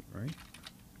is right?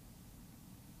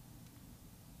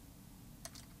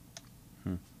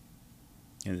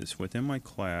 And it's within my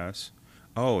class.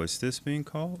 Oh, is this being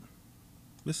called?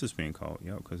 This is being called,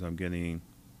 yeah, because I'm getting.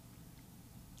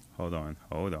 Hold on.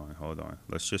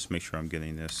 Let's just make sure I'm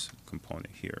getting this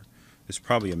component here. It's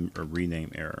probably a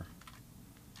rename error.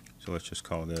 So let's just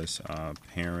call this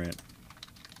parent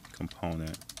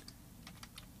component.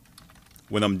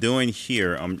 What I'm doing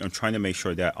here, I'm trying to make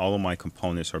sure that all of my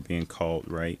components are being called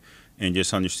right. And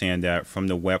just understand that from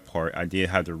the web part, I did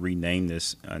have to rename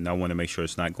this, and I want to make sure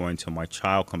it's not going to my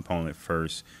child component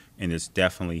first, and it's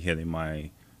definitely hitting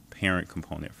my parent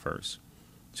component first.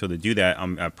 So to do that,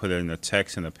 I put it in the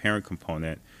text in the parent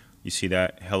component. You see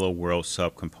that hello world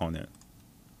subcomponent.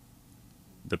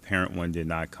 The parent one did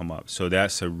not come up. So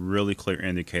that's a really clear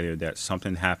indicator that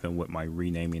something happened with my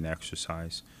renaming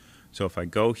exercise. So if I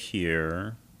go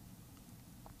here,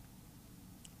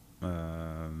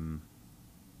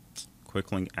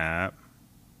 quick link app,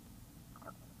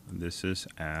 this is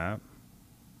app,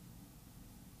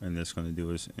 and this going to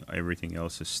do is everything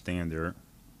else is standard.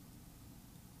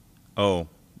 Oh,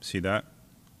 see that?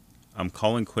 I'm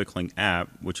calling quick link app,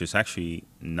 which is actually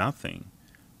nothing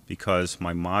because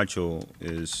my module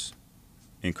is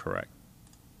incorrect.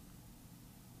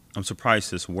 I'm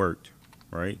surprised this worked,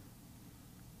 right?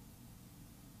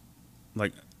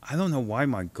 Like, I don't know why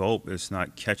my gulp is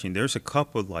not catching. There's a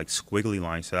couple of like squiggly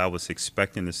lines that I was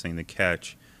expecting this thing to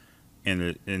catch,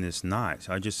 and it's not.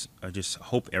 So I just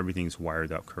hope everything's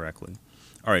wired up correctly.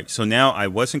 All right, so now I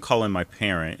wasn't calling my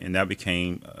parent, and that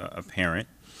became a parent,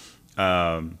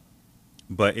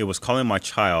 but it was calling my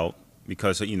child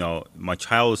because my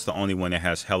child is the only one that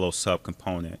has hello sub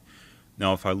component.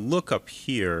 Now if I look up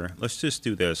here, let's just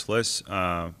do this. Let's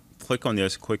click on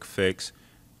this quick fix.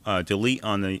 Delete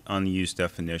on the unused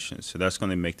definition. So that's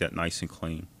going to make that nice and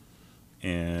clean.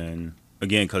 And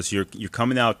again, because you're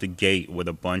coming out the gate with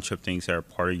a bunch of things that are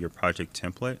part of your project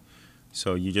template,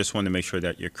 so you just want to make sure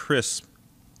that you're crisp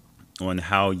on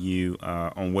how you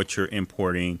on what you're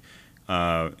importing,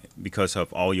 because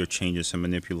of all your changes and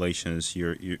manipulations.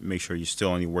 You make sure you're still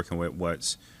only working with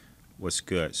what's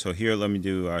good. So here, let me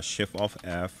do Shift Alt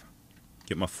F,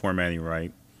 get my formatting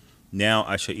right. Now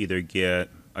I should either get,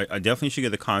 I definitely should get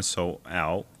the console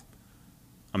out.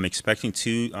 I'm expecting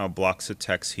 2 blocks of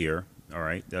text here. All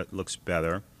right, that looks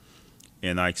better.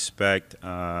 And I expect,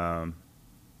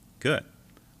 good.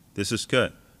 This is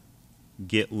good.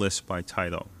 Get list by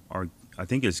title. Or I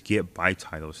think it's get by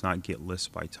title. It's not get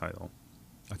list by title.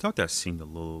 I thought that seemed a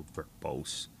little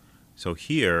verbose. So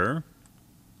here,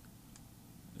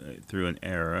 through an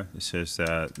error, it says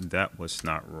that that was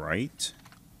not right.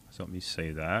 So let me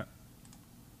say that.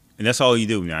 And that's all you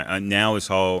do now. Now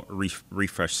it's all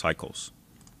refresh cycles.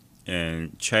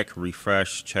 And check,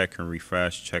 refresh, check and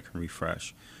refresh, check and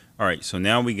refresh. All right, so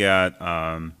now we got,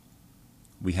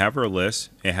 we have our list.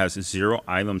 It has 0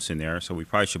 items in there, so we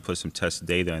probably should put some test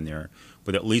data in there.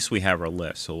 But at least we have our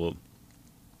list. So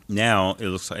now it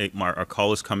looks like our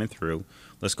call is coming through.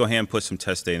 Let's go ahead and put some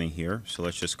test data in here. So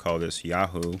let's just call this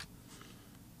Yahoo.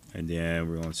 And then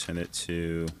we're going to send it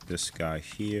to this guy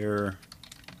here.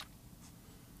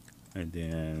 And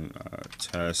then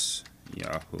test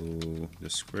Yahoo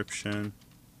description.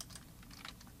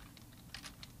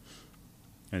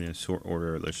 And then sort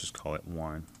order, let's just call it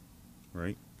 1,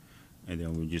 right? And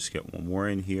then we just get one more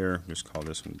in here. Just call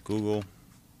this one Google.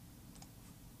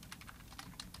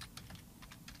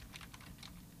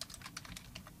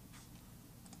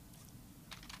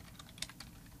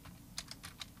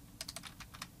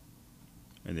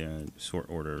 And then sort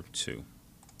order 2.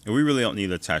 And we really don't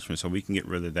need attachment, so we can get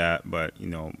rid of that, but you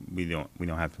know, we don't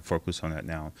have to focus on that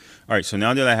now. All right, so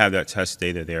now that I have that test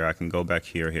data there, I can go back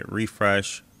here, hit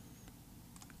refresh,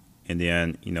 and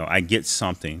then you know I get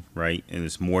something, right? And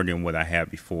it's more than what I had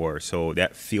before, so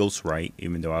that feels right,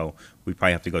 even though we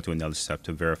probably have to go to another step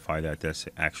to verify that that's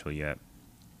actually it.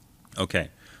 Okay,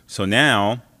 so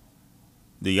now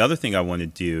the other thing I want to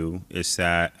do is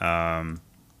that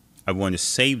I want to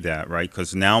save that, right?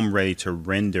 Because now I'm ready to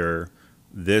render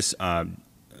this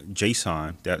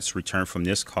JSON that's returned from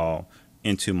this call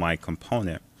into my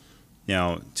component.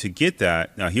 Now to get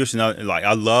that, now here's another, like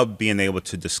I love being able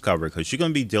to discover, because you're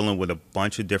going to be dealing with a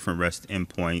bunch of different REST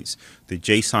endpoints. The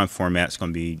JSON format is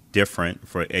going to be different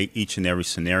for each and every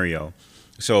scenario.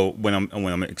 So when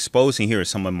I'm exposing here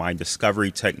some of my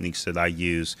discovery techniques that I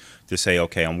use to say,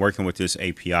 okay, I'm working with this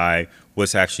API,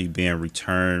 what's actually being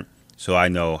returned, so I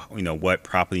know, you know, what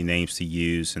property names to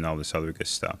use and all this other good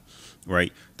stuff,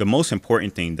 right? The most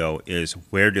important thing though is,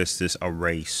 where does this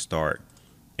array start?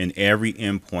 And every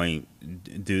endpoint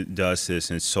does this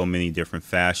in so many different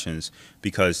fashions,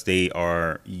 because they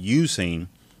are using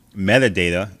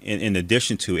metadata in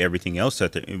addition to everything else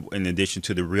that in addition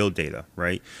to the real data,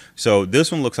 right? So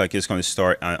this one looks like it's going to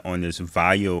start on this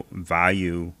value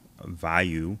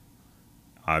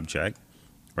object,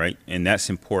 right? And that's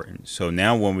important. So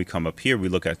now when we come up here, we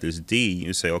look at this D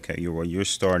and say, okay, you're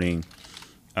starting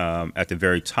at the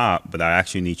very top, but I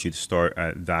actually need you to start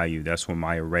at value. That's what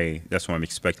my array, that's what I'm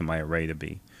expecting my array to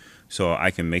be. So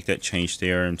I can make that change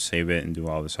there and save it and do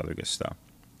all this other good stuff.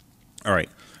 All right,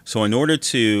 so in order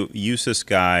to use this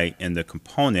guy in the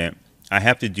component, I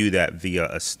have to do that via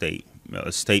a state.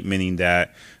 A state meaning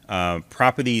that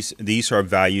properties, these are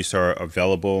values that are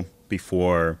available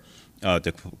before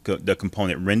the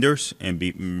component renders and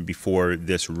before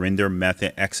this render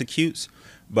method executes.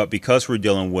 But because we're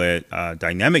dealing with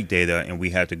dynamic data and we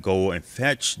have to go and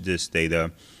fetch this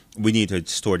data, we need to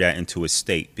store that into a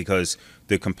state, because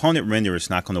the component render is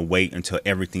not going to wait until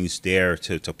everything's there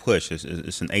to push.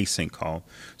 It's an async call.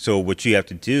 So what you have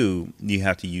to do, you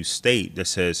have to use state that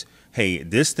says, hey,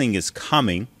 this thing is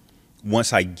coming.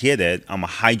 Once I get it, I'm going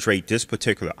to hydrate this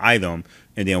particular item.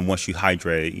 And then once you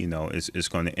hydrate, you know, it's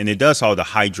going to, and it does all the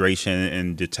hydration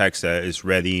and detects that it's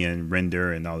ready and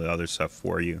render and all the other stuff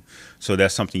for you. So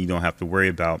that's something you don't have to worry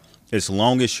about, as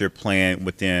long as you're playing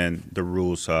within the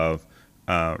rules of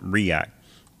React.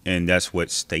 And that's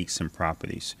what states and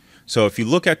properties. So if you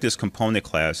look at this component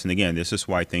class, and again, this is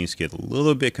why things get a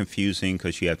little bit confusing,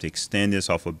 because you have to extend this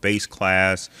off a base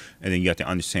class, and then you have to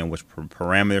understand which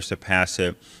parameters to pass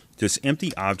it. This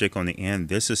empty object on the end,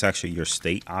 this is actually your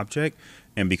state object.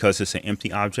 And because it's an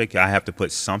empty object, I have to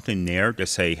put something there to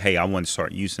say, hey, I want to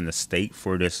start using the state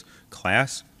for this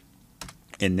class.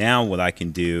 And now what I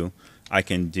can do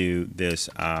this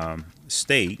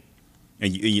state.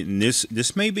 And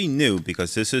this may be new,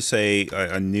 because this is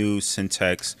a new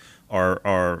syntax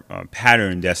or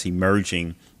pattern that's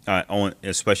emerging,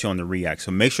 especially on the React.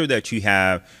 So make sure that you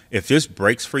have, if this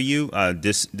breaks for you,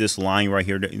 this line right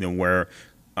here, you know, where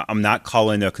I'm not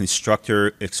calling a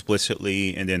constructor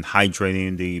explicitly and then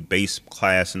hydrating the base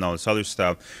class and all this other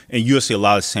stuff, and you'll see a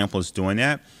lot of samples doing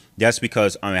that. That's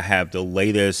because I have the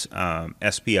latest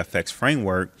SPFx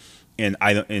framework.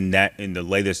 and the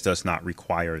latest does not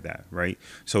require that, right?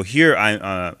 So here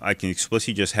I can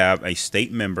explicitly just have a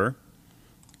state member,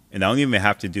 and I don't even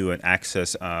have to do an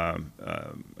access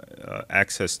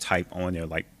access type on there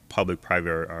like public, private,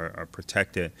 or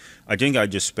protected. I think I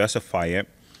just specify it,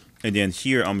 and then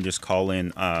here I'm just call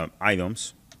in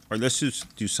items, or let's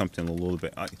just do something a little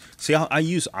bit. See, I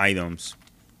use items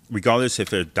regardless if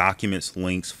they're documents,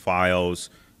 links, files,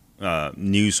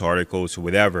 news articles, or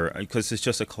whatever, because it's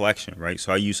just a collection, right?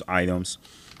 So I use items,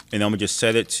 and I'm gonna just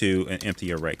set it to an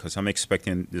empty array because I'm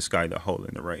expecting this guy to hold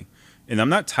an array, and I'm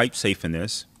not type safe in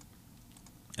this,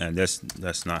 and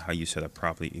that's not how you set up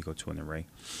properly equal to an array.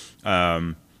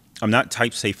 I'm not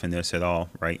type safe in this at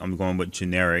all, right? I'm going with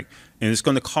generic, and it's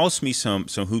going to cost me some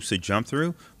hoops to jump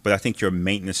through, but I think your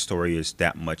maintenance story is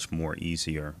that much more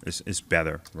easier. It's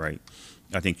better, right?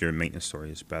 I think your maintenance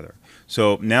story is better.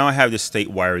 So now I have this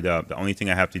state wired up. The only thing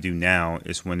I have to do now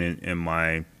is when in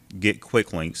my get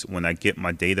quick links, when I get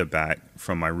my data back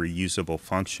from my reusable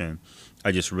function,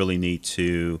 I just really need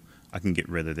to, I can get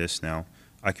rid of this now.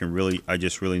 I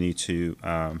just really need to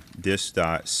this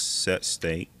dot set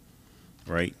state,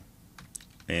 right?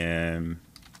 And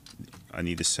I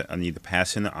need to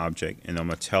pass in the object, and I'm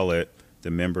gonna tell it the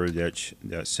member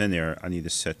that's in there. I need to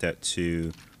set that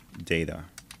to data.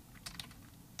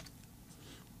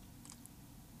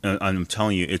 And I'm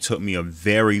telling you, it took me a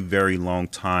very, very long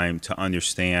time to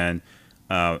understand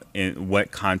in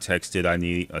what context did I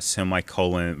need a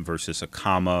semicolon versus a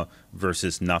comma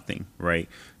versus nothing, right?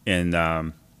 And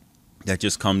that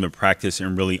just come to practice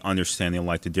and really understanding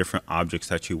like the different objects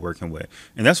that you're working with.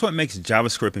 And that's what makes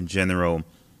JavaScript in general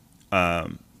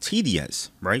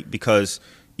tedious, right? Because,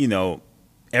 you know,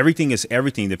 everything is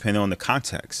everything depending on the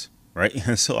context, right?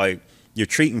 And so like you're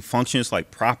treating functions like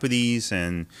properties,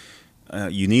 and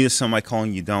you need a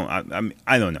semicolon, you don't.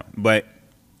 I don't know, but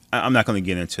I'm not going to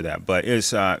get into that. But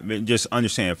it's just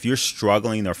understand, if you're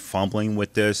struggling or fumbling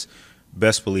with this,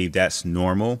 best believe that's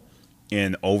normal.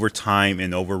 And over time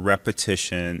and over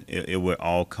repetition, it would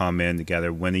all come in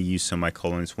together. When to use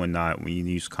semicolons, when not, when you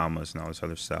use commas and all this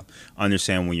other stuff.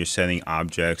 Understand when you're setting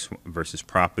objects versus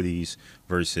properties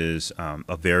versus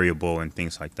a variable and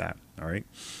things like that. All right.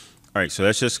 All right. So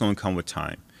that's just going to come with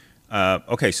time.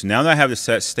 Okay. So now that I have the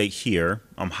set state here,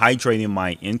 I'm hydrating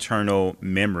my internal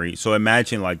memory. So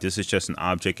imagine like this is just an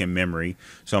object in memory.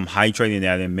 So I'm hydrating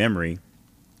that in memory,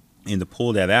 and to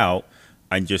pull that out,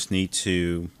 I just need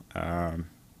to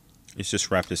let's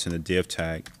just wrap this in a div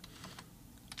tag.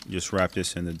 Just wrap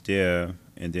this in the div,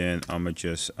 and then I'm gonna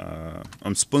just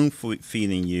I'm spoon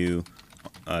feeding you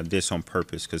this on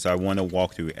purpose because I want to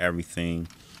walk through everything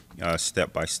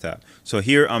step by step. So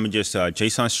here I'm just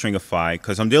JSON stringify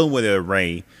because I'm dealing with an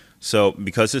array. So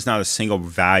because it's not a single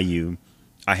value,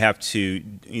 I have to,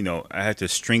 I have to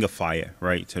stringify it,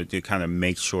 right, to kind of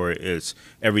make sure it's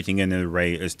everything in the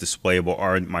array is displayable,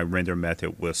 or my render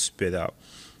method will spit out.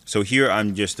 So here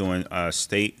I'm just doing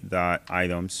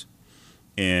state.items,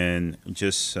 and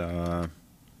just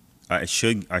I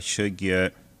should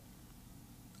get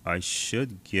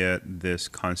this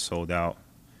consoled out,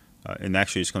 and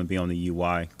actually it's going to be on the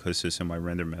UI because it's in my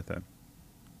render method,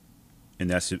 and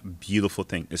that's a beautiful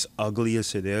thing. As ugly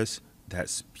as it is,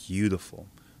 that's beautiful.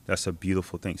 That's a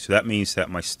beautiful thing. So that means that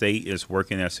my state is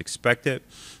working as expected,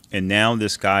 and now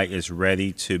this guy is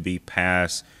ready to be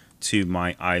passed to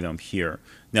my item here.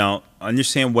 Now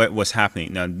understand what's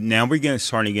happening. Now we're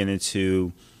starting to get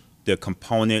into the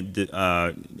component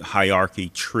hierarchy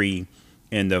tree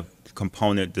and the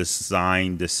component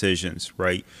design decisions,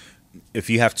 right? If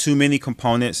you have too many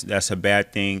components, that's a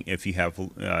bad thing. If you have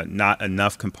not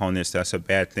enough components, that's a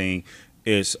bad thing.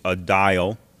 It's a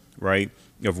dial, right,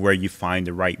 of where you find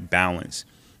the right balance.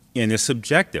 And it's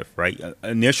subjective, right?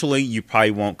 Initially, you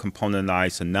probably won't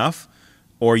componentize enough,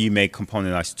 or you may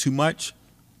componentize too much.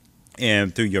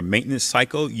 And through your maintenance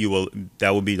cycle, that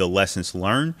will be the lessons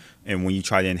learned. And when you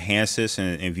try to enhance this,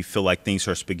 and if you feel like things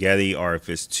are spaghetti, or if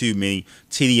it's too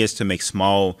tedious to make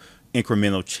small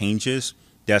incremental changes,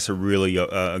 that's a really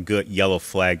a good yellow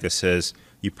flag that says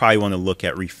you probably want to look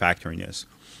at refactoring this.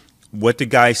 What the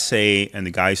guys say, and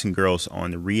the guys and girls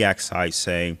on the React side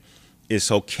say,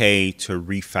 it's okay to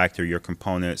refactor your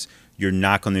components. You're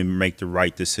not going to make the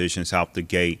right decisions out the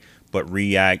gate, but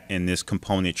React in this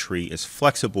component tree is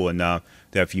flexible enough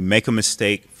that if you make a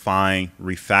mistake, fine,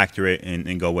 refactor it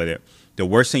and go with it. The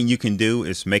worst thing you can do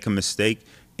is make a mistake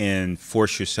and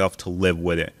force yourself to live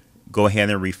with it. Go ahead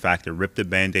and refactor, rip the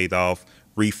Band-Aid off,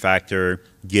 refactor,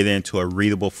 get into a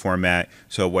readable format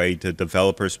so that way the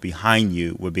developers behind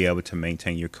you will be able to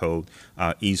maintain your code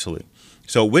easily.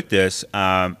 So with this,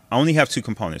 I only have two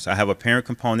components. I have a parent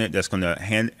component that's going to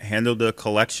handle the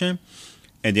collection,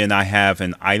 and then I have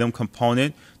an item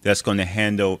component that's going to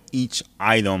handle each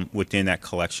item within that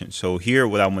collection. So here,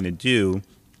 what I want to do,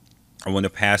 I want to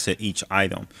pass it each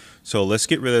item. So let's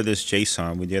get rid of this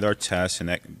JSON. We did our test, and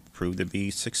that proved to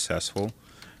be successful.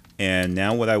 And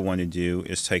now what I want to do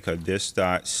is take a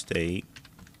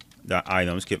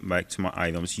this.state.items, get back to my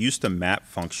items, use the map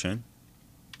function,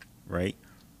 right?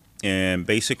 And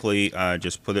basically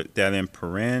just put that in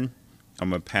paren.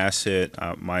 I'm going to pass it,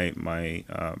 my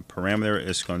parameter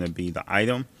is going to be the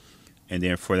item. And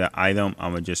then for that item,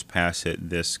 I'm going to just pass it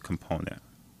this component,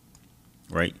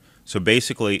 right? So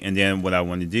basically, and then what I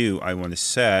want to do, I want to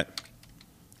set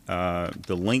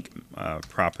the link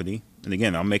property. And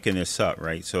again, I'm making this up,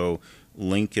 right? So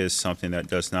link is something that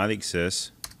does not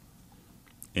exist,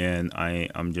 and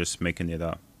I'm just making it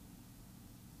up,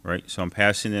 right? So I'm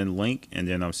passing in link, and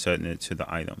then I'm setting it to the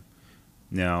item.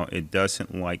 Now it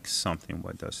doesn't like something.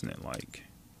 What doesn't it like?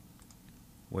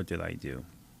 What did I do?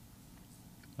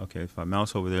 Okay, if I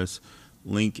mouse over this,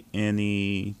 link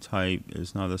any type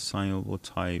is not assignable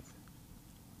type.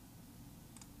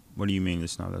 What do you mean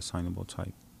it's not assignable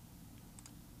type?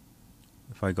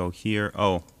 If I go here,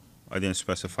 oh, I didn't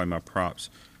specify my props.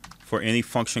 For any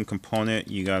function component,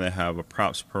 you got to have a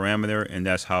props parameter, and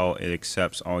that's how it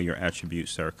accepts all your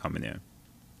attributes that are coming in,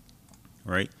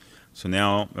 right? So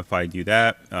now if I do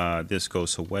that, this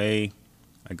goes away.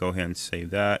 I go ahead and save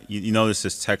that. You notice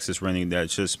this text is running.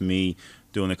 That's just me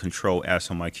doing a Control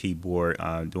S on my keyboard,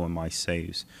 doing my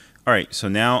saves. All right, so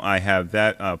now I have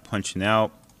that punching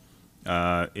out.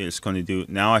 It's going to do,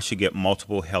 now I should get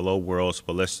multiple hello worlds,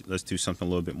 but let's do something a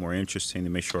little bit more interesting to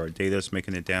make sure our data is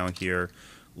making it down here.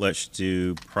 Let's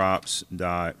do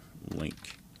props.link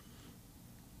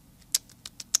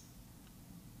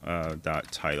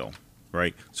dot title,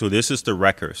 right? So this is the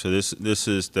record. So this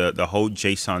is the whole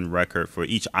JSON record for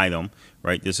each item,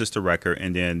 right? This is the record,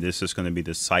 and then this is going to be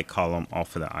the site column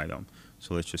off of the item.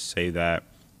 So let's just save that,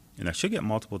 and I should get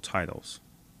multiple titles.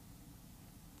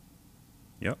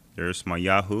 Yep, there's my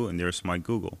Yahoo and there's my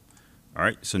Google. All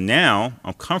right, so now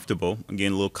I'm comfortable. I'm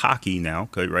getting a little cocky now,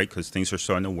 right? Because things are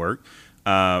starting to work.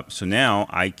 So now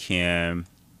I can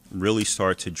really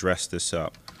start to dress this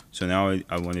up. So now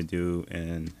I want to do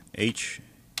an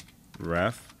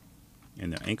href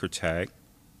and the anchor tag.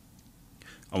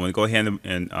 I want to go ahead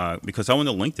and because I want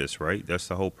to link this, right? That's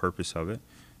the whole purpose of it.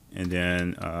 And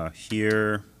then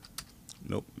here,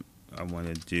 nope, I want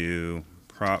to do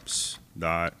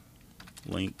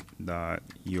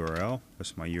props.link.url.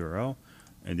 That's my URL.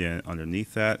 And then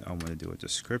underneath that, I want to do a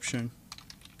description.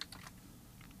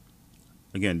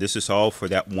 Again, this is all for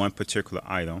that one particular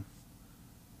item.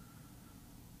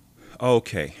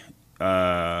 Okay.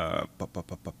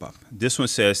 This one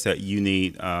says that you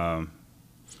need a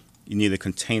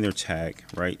container tag,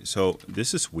 right? So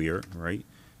this is weird, right?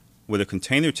 With a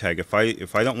container tag, if I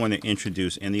don't want to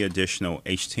introduce any additional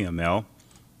HTML,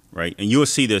 right? And you will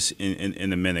see this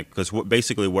in a minute, because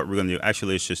basically what we're going to do,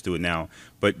 actually let's just do it now,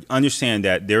 but understand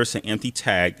that there's an empty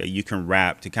tag that you can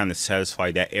wrap to kind of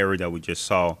satisfy that error that we just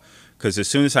saw. Because as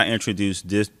soon as I introduce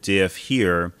this div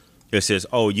here, it says,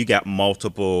 oh, you got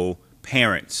multiple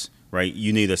parents, right?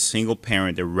 You need a single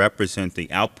parent to represent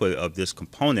the output of this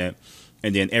component,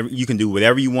 and then you can do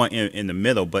whatever you want in the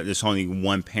middle, but there's only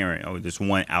one parent, or there's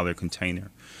one outer container.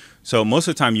 So most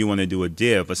of the time you want to do a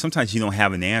div, but sometimes you don't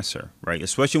have an answer, right?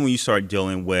 Especially when you start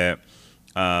dealing with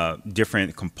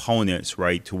different components,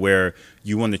 right? To where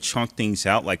you want to chunk things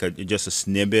out, like just a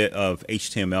snippet of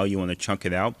HTML, you want to chunk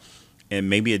it out, and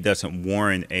maybe it doesn't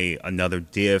warrant another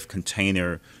div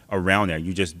container around that.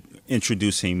 You're just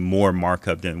introducing more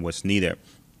markup than what's needed.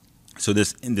 So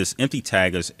this empty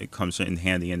tag it comes in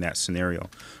handy in that scenario.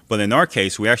 But in our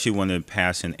case, we actually want to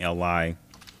pass in li,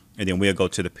 and then we'll go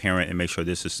to the parent and make sure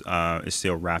this is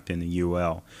still wrapped in the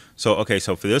UL. So okay,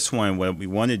 so for this one, what we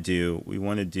want to do,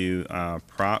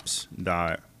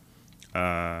 props.link,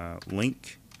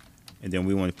 and then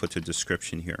we want to put the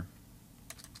description here.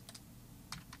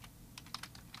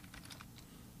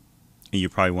 And you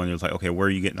probably wonder, like, okay, where are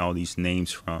you getting all these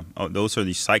names from? Oh, those are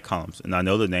the site columns. And I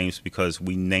know the names because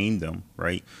we named them,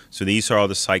 right? So these are all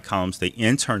the site columns, the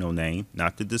internal name,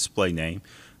 not the display name.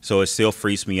 So it still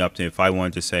frees me up to, if I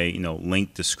wanted to say,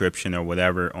 link description or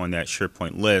whatever on that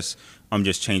SharePoint list, I'm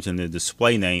just changing the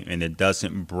display name, and it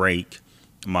doesn't break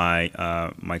my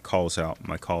my call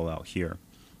out here.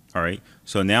 All right.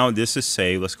 So now this is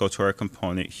saved. Let's go to our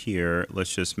component here.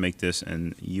 Let's just make this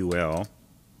an UL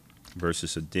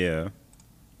versus a div.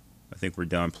 I think we're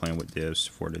done playing with divs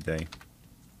for today.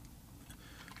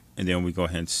 and then we go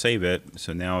ahead and save it.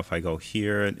 So now if I go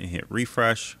here and hit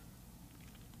refresh,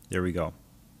 there we go.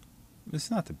 It's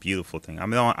not the beautiful thing. I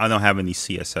mean, I don't have any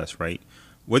CSS, right?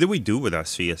 What did we do with our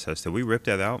CSS? Did we rip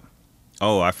that out?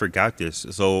 Oh, I forgot this.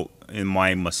 So in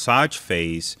my massage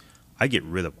phase, I get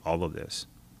rid of all of this.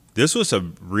 This was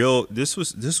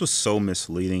this was so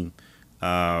misleading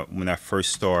when I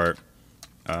first start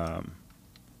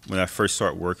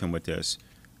working with this.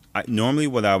 Normally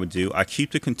what I would do, I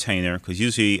keep the container, because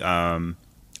usually I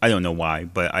don't know why,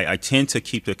 but I tend to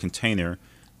keep the container.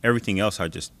 Everything else I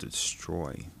just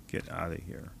destroy. Get out of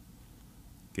here.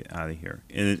 Get out of here.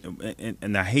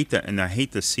 And I hate that. And I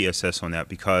hate the CSS on that,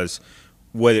 because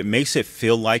what it makes it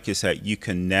feel like is that you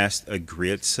can nest a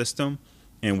grid system,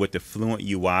 and with the Fluent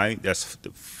UI, that's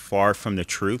far from the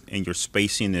truth, and your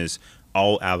spacing is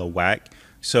all out of whack.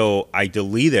 So I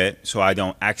delete it so I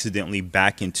don't accidentally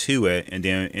back into it and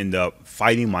then end up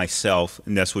fighting myself.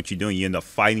 And that's what you're doing. You end up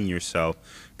fighting yourself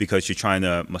because you're trying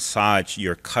to massage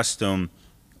your custom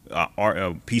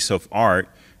piece of art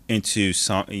into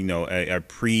some, a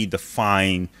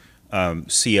predefined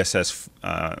CSS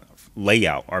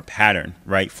layout or pattern,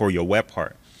 right, for your web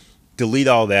part. Delete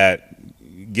all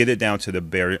that, get it down to the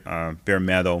bare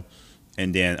metal.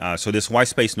 And then, so this white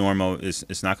space normal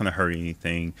is not going to hurt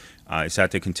anything. It's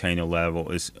at the container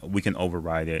level. We can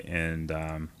override it, and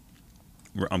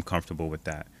I'm comfortable with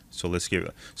that. So let's give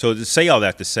it. So to say all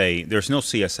that to say, there's no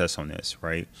CSS on this,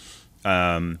 right?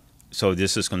 So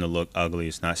this is going to look ugly.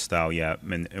 It's not styled yet.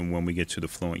 And when we get to the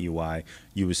Fluent UI,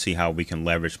 you will see how we can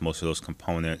leverage most of those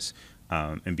components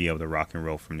and be able to rock and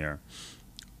roll from there.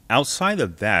 Outside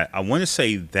of that, I want to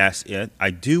say that's it.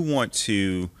 I do want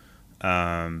to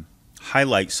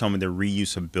highlight some of the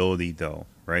reusability though,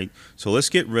 right? So let's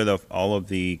get rid of all of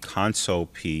the console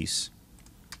piece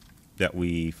that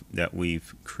we've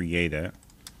created,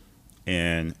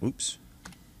 and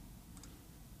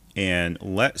and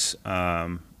let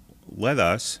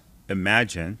us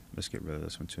imagine, let's get rid of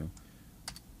this one too,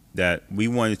 that we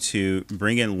wanted to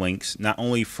bring in links not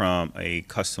only from a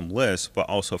custom list but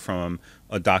also from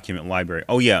a document library.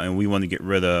 Oh yeah, and we want to get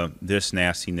rid of this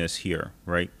nastiness here,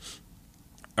 right?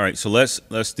 All right, so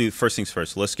let's do first things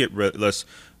first. Let's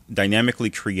dynamically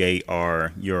create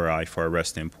our URI for our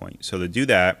REST endpoint. So to do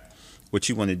that, what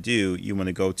you want to do, you want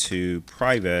to go to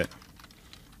private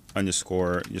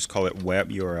underscore, just call it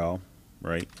web URL,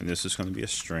 right? And this is going to be a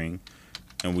string,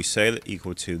 and we say that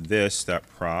equal to this dot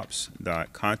props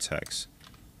dot context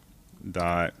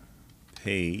dot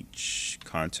page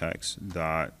context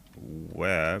dot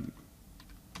web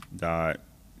dot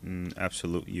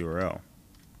absolute URL.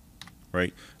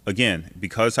 Right. Again,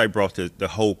 because I brought the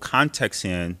whole context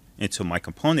into my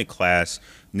component class.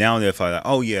 Now, if I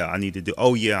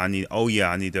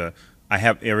I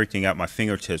have everything at my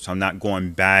fingertips. I'm not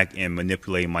going back and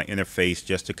manipulating my interface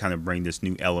just to kind of bring this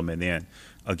new element in.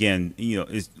 Again,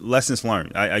 it's lessons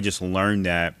learned. I just learned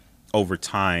that over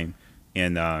time,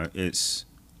 and it's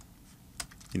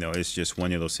just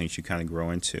one of those things you kind of grow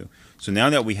into. So now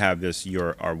that we have this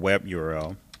our web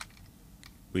URL.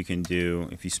 We can do,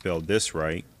 if you spell this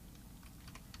right,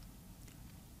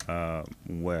 web,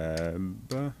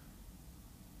 and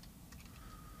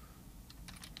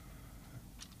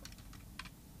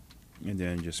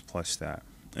then just plus that.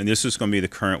 And this is going to be the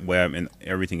current web, and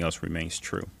everything else remains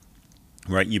true,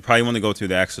 right? You probably want to go through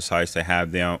the exercise to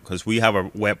have them, because we have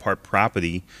a web part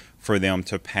property for them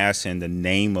to pass in the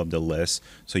name of the list.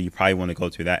 So you probably want to go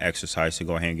through that exercise to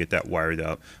go ahead and get that wired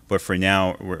up. But for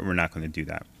now, we're not going to do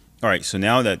that. All right, so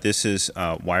now that this is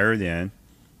wired in,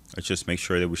 let's just make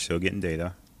sure that we're still getting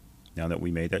data. Now that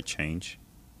we made that change.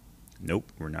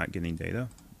 Nope, we're not getting data.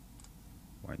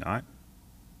 Why not?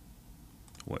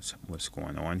 What's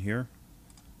going on here?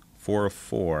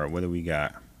 404, what do we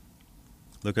got?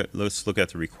 Let's look at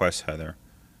the request header.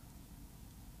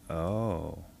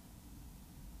 Oh,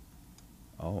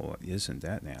 isn't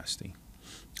that nasty?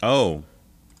 Oh,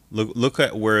 look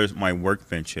at where my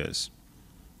workbench is.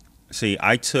 See,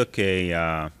 I took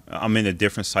I'm in a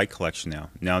different site collection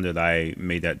now that I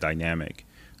made that dynamic.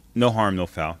 No harm, no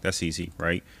foul. That's easy,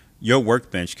 right? Your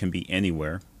workbench can be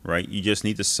anywhere, right? You just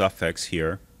need the suffix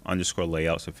here, underscore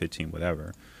layouts of 15,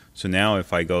 whatever. So now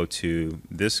if I go to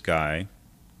this guy,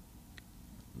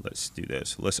 let's do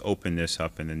this. Let's open this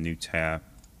up in a new tab.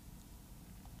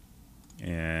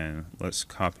 And let's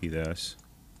copy this.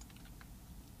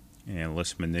 And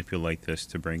let's manipulate this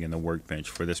to bring in the workbench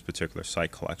for this particular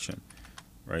site collection,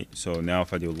 right? So now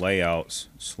if I do layouts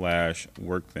 /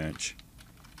 workbench,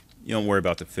 you don't worry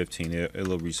about the 15.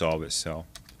 It'll resolve itself.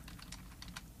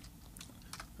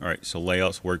 All right, so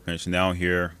layouts workbench. Now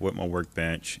here with my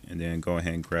workbench, and then go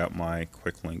ahead and grab my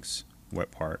quick links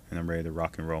web part, and I'm ready to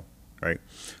rock and roll. Right.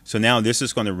 So now this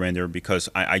is going to render because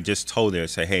I just told it,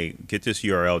 say, hey, get this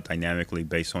URL dynamically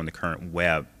based on the current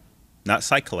web, not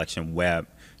site collection, web.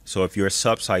 So if you're a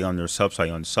subsite on their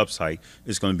subsite on the subsite,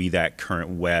 it's going to be that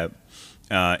current web.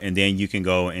 And then you can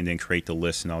go and then create the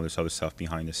list and all this other stuff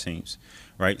behind the scenes.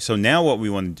 Right. So now what we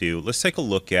want to do, let's take a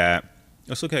look at,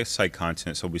 site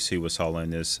content so we see what's all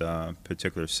in this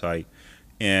particular site.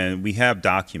 And we have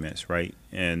documents, right?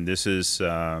 And this is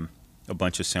a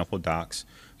bunch of sample docs.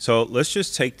 So let's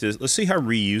just take this. Let's see how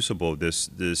reusable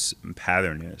this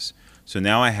pattern is. So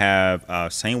now I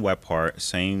have same web part,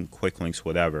 same quick links,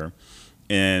 whatever.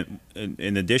 And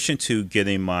in addition to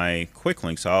getting my quick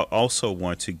links, I also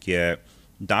want to get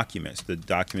documents, the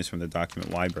documents from the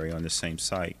document library on the same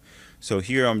site. So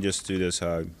here I'm just do this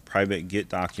private get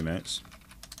documents.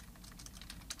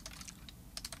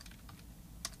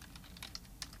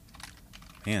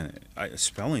 Man,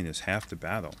 spelling is half the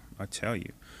battle, I tell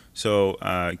you. So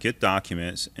get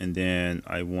documents, and then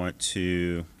I want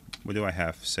to, what do I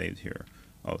have saved here?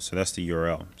 Oh, so that's the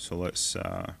URL. So let's,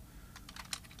 I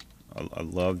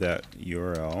love that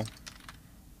URL.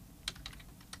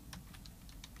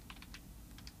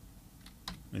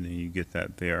 And then you get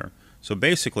that there. So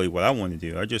basically what I want to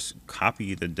do, I just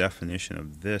copy the definition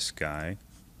of this guy,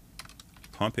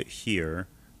 pump it here.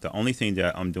 The only thing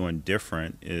that I'm doing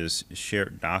different is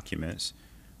shared documents.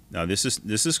 Now this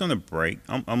is going to break.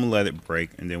 I'm going to let it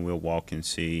break, and then we'll walk and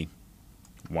see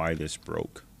why this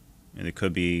broke. And it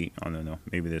could be, I don't know,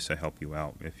 maybe this will help you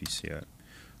out if you see it.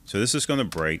 So this is going to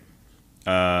break.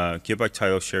 Get by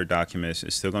title, shared documents.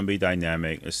 It's still going to be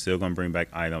dynamic. It's still going to bring back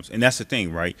items. And that's the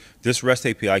thing, right? This REST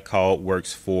API call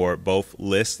works for both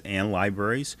lists and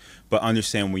libraries. But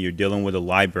understand when you're dealing with a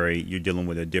library, you're dealing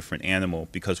with a different animal,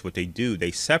 because what they do, they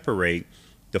separate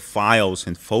the files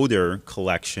and folder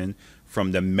collection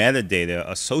from the metadata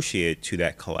associated to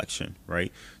that collection,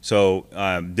 right? So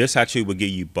this actually will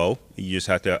give you both. You just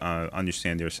have to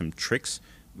understand there's some tricks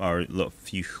or a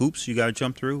few hoops you got to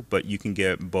jump through, but you can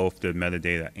get both the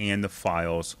metadata and the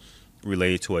files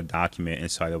related to a document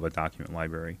inside of a document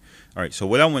library. All right, so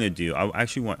what I want to do,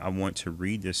 I want to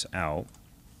read this out.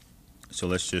 So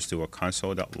let's just do a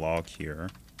console.log here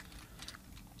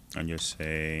and just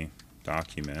say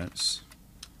documents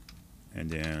and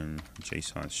then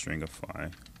JSON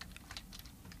stringify.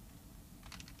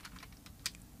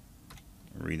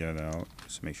 Read that out,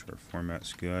 just make sure the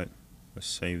format's good. Let's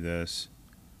save this.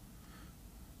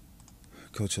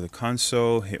 Go to the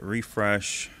console, hit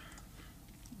refresh.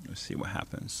 Let's see what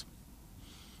happens.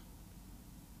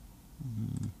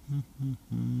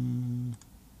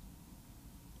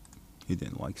 He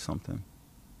didn't like something.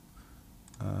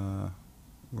 Where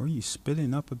are you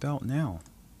spitting up about now?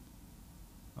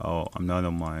 Oh, I'm not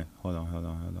on my, hold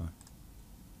on.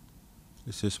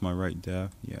 Is this my right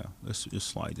dev? Yeah, let's just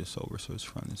slide this over so it's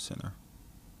front and center.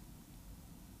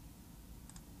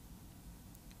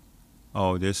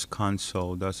 Oh, this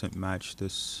console doesn't match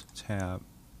this tab.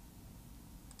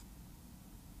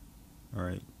 All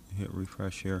right, hit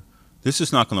refresh here. This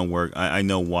is not going to work. I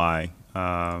know why.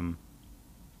 I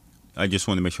just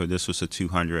want to make sure this was a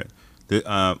 200.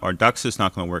 Our docs is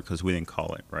not going to work because we didn't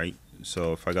call it, right?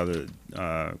 So if I got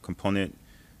a component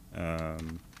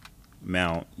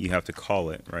mount, you have to call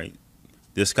it, right?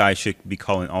 This guy should be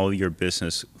calling all of your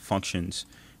business functions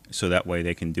so that way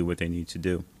they can do what they need to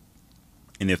do.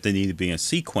 And if they need to be in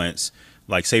sequence,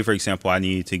 like say, for example, I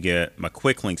need to get my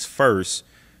quick links first,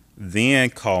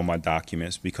 then call my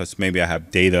documents because maybe I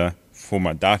have data for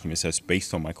my documents that's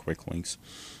based on my quick links.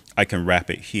 I can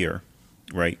wrap it here,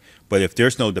 right? But if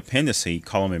there's no dependency,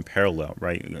 call them in parallel,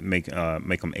 right? Make them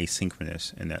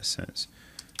asynchronous in that sense.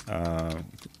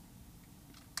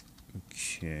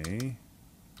 Okay.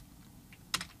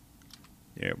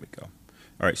 There we go.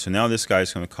 All right, so now this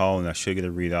guy's going to call, and I should get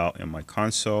a readout in my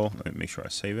console. Let me make sure I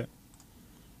save it.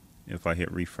 If I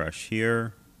hit refresh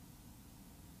here,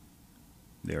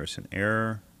 there's an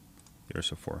error.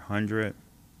 There's a 400.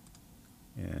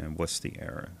 And what's the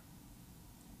error?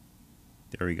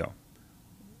 There we go.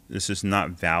 This is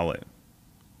not valid.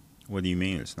 What do you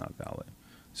mean it's not valid?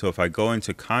 So if I go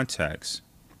into context,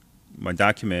 my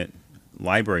document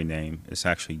library name is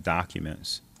actually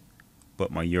documents,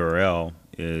 but my URL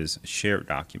is shared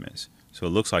documents. So it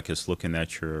looks like it's looking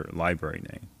at your library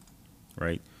name,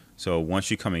 right? So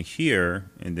once you come in here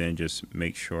and then just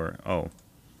make sure, oh,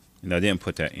 and I didn't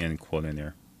put that end quote in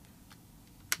there,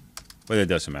 but it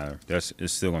doesn't matter.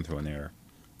 It's still going through an error.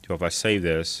 So if I save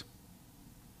this,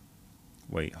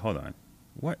 wait, hold on.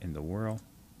 What in the world?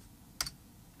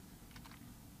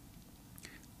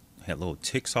 I had little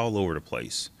ticks all over the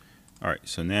place. All right,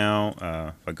 so now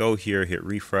if I go here, hit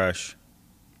refresh,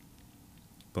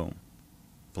 Boom.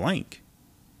 Blank.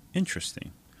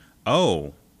 Interesting.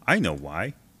 Oh, I know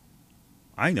why.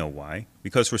 I know why.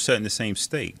 Because we're set in the same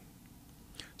state.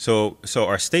 So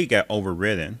our state got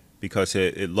overridden because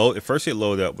first it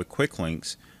loaded up with quick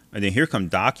links, and then here come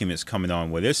documents coming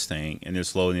on with this thing, and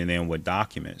it's loading in with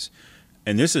documents.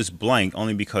 And this is blank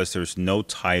only because there's no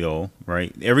title,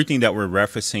 right? Everything that we're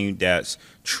referencing that's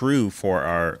true for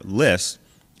our list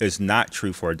is not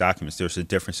true for our documents. There's a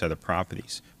different set of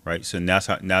properties, right? So now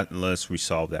let's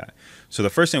resolve that. So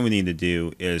the first thing we need to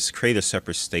do is create a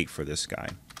separate state for this guy.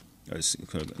 Let's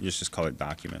just call it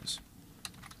documents.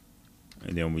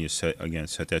 And then we set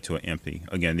that to an empty.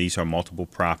 Again, these are multiple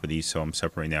properties, so I'm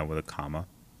separating that with a comma.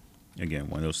 Again,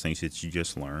 one of those things that you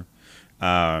just learned.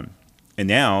 And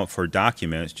now for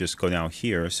documents, just go down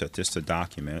here, set this to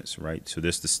documents, right? So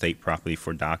this is the state property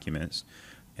for documents,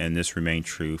 and this remain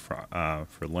true for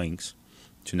links.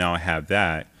 So now I have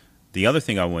that. The other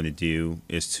thing I want to do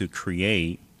is to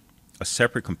create a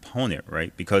separate component,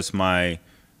 right? Because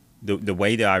the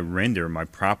way that I render my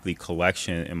property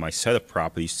collection and my set of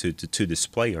properties to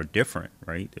display are different,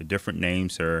 right? They're different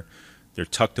names. They're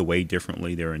tucked away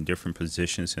differently. They're in different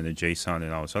positions in the JSON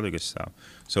and all this other good stuff.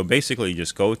 So basically,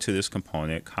 just go to this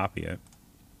component, copy it,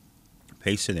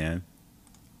 paste it in,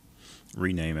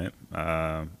 rename it.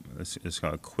 Let's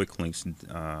call it quick links.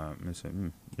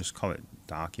 Just call it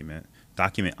document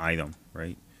item,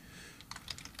 right?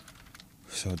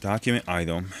 So document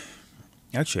item.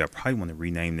 Actually, I probably want to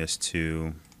rename this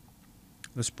to,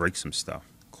 let's break some stuff.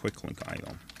 Quick link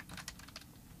item.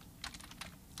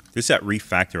 This is that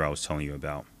refactor I was telling you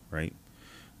about, right?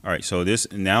 All right, so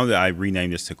now that I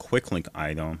renamed this to quick link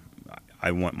item,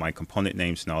 I want my component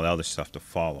names and all the other stuff to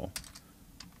follow.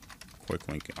 Quick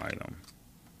link item.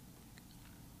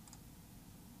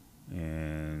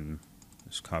 And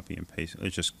let's copy and paste.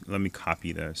 Let me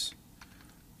copy this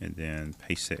and then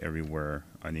paste it everywhere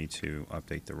I need to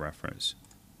update the reference.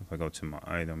 If I go to my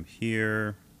item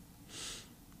here,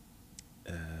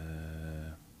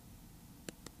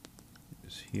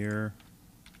 it's here,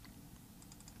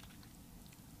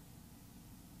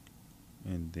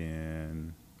 and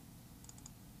then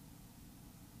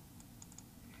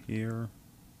here.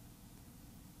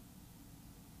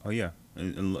 Oh yeah,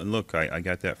 and look, I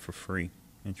got that for free.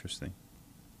 Interesting.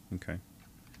 Okay. All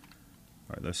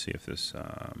right, let's see if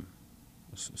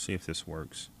this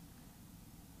works.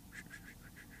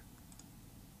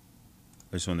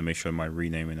 I just want to make sure my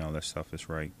renaming and all that stuff is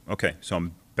right. Okay, so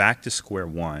I'm back to square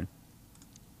one.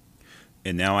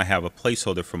 And now I have a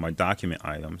placeholder for my document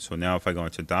item. So now if I go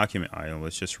into document item,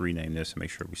 let's just rename this and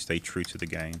make sure we stay true to the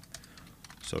game.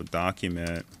 So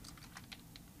document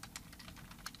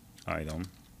item.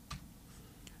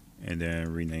 And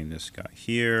then rename this guy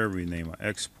here, rename my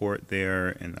export there,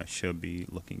 and I should be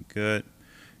looking good.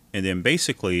 And then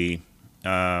basically,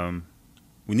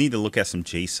 we need to look at some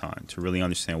JSON to really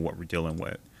understand what we're dealing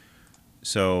with.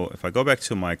 So if I go back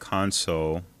to my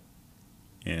console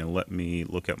and let me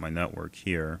look at my network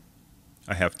here,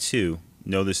 I have two.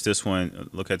 Notice this one,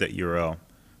 look at that URL,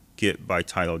 get by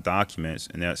title documents,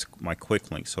 and that's my quick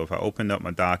link. So if I open up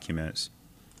my documents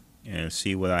and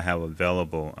see what I have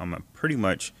available, I'm gonna pretty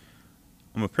much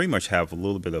have a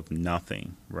little bit of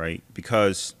nothing, right?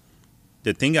 Because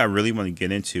the thing I really want to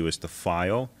get into is the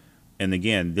file. And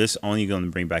again, this only going to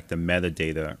bring back the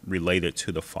metadata related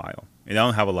to the file. And I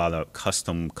don't have a lot of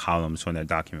custom columns on that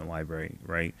document library,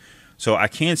 right? So I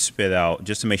can spit out,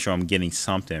 just to make sure I'm getting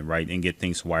something, right, and get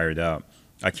things wired up,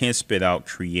 I can spit out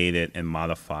created and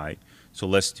modified. So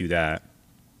let's do that.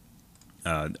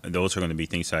 Those are going to be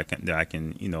things that I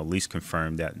can at least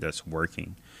confirm that that's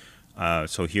working.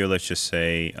 So here, let's just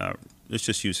say, let's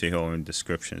just use the whole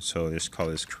description. So let's call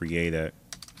this created.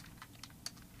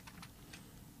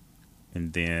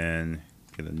 And then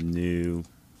get a new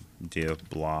div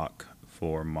block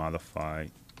for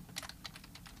modified.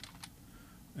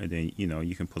 And then,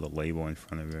 you can put a label in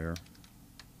front of there.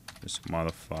 Just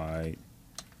modified,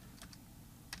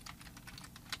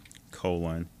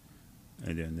 colon,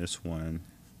 and then this one,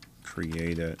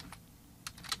 created,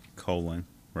 colon,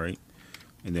 right?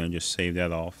 And then just save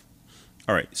that off.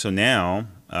 All right, so now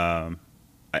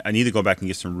I need to go back and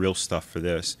get some real stuff for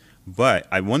this. But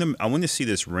I want to see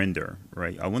this render,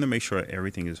 right? I want to make sure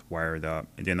everything is wired up,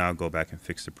 and then I'll go back and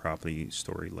fix the property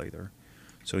story later.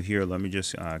 So here, let me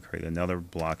just create another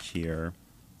block here,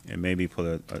 and maybe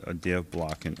put a div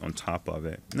block on top of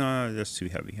it. No, that's too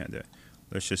heavy-handed.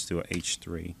 Let's just do a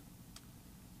H3.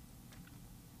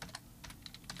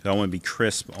 I want to be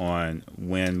crisp on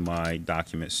when my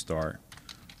documents start.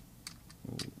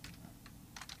 Ooh.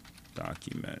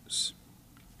 Documents,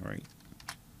 right?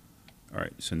 All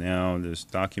right, so now this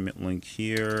document link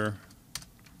here,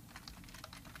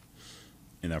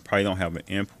 and I probably don't have an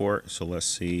import, so let's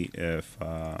see if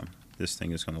this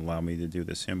thing is going to allow me to do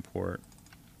this import.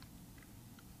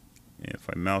 And if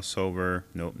I mouse over,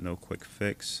 nope, no quick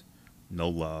fix, no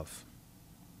love,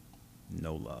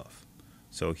 no love.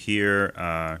 So here,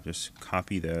 just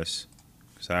copy this,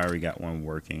 because I already got one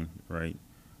working, right?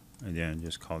 And then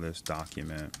just call this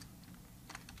document.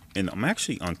 And I'm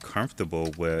actually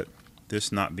uncomfortable with this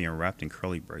not being wrapped in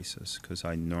curly braces, because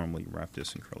I normally wrap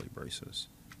this in curly braces.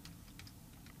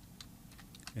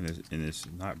 And it's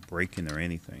not breaking or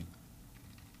anything.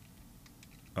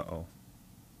 Uh-oh.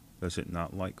 Does it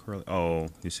not like curly? Oh,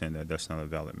 he's saying that that's not a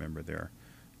valid member there.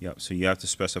 Yep, so you have to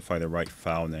specify the right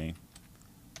file name.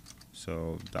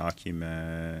 So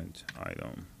document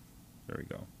item. There we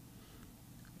go.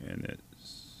 And it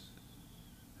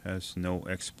has no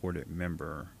exported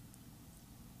member.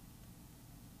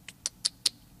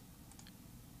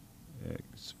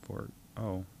 Export.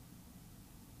 Oh.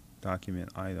 Document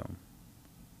item.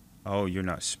 Oh, you're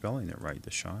not spelling it right,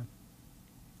 Deshaun.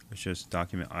 It's just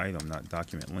document item, not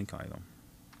document link item.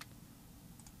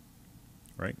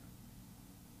 Right?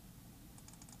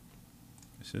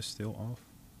 Is this still off?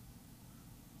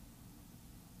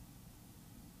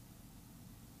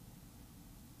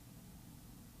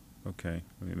 Okay,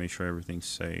 let me make sure everything's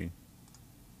saved.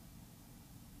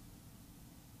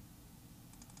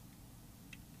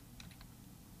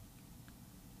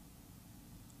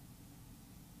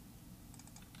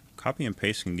 Copy and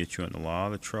paste can get you in a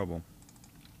lot of trouble.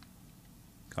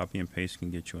 Copy and paste can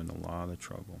get you in a lot of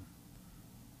trouble.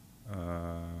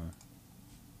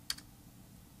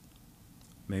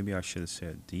 Maybe I should have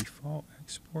said default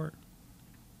export.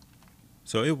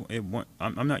 So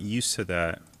I'm not used to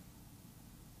that.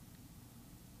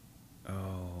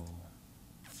 Oh.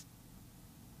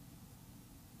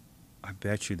 I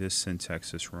bet you this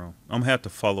syntax is wrong. I'm going to have to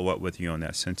follow up with you on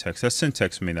that syntax. That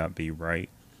syntax may not be right.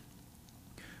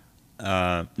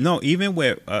 No, even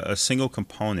with a single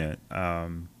component,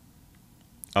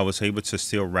 I was able to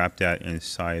still wrap that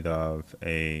inside of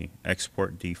a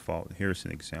export default. Here's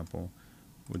an example.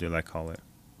 What did I call it?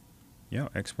 Yeah,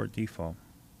 export default.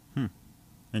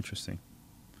 Interesting.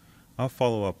 I'll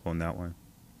follow up on that one.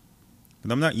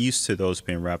 But I'm not used to those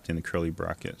being wrapped in the curly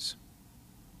brackets.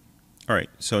 All right,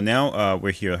 so now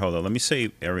we're here. Hold on, let me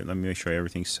save. Let me make sure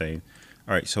everything's saved.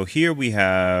 All right, so here we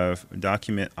have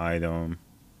document item.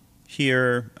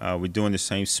 Here, we're doing the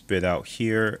same spit out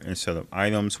here. Instead of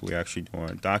items, we're actually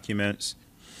doing documents.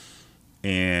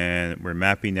 And we're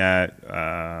mapping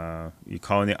that. You're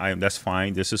calling it item. That's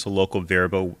fine. This is a local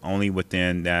variable only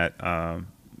within that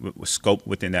scope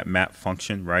within that map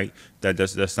function, right?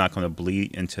 That's not going to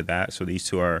bleed into that. So these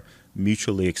two are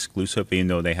mutually exclusive, even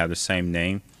though they have the same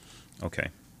name. Okay,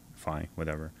 fine,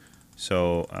 whatever.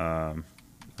 So, oh,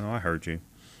 I heard you.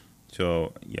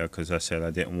 So, yeah, because I said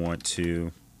I didn't want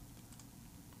to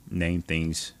name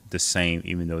things the same,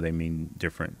 even though they mean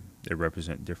different. They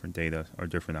represent different data or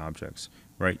different objects,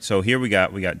 right? So here we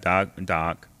got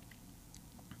doc,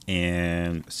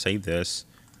 and save this.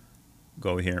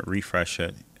 Go here and refresh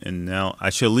it, and now I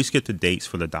should at least get the dates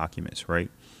for the documents,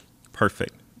 right?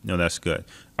 Perfect. No, that's good.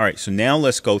 All right, so now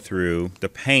let's go through the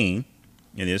pane.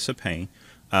 It is a pane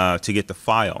to get the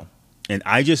file, and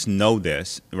I just know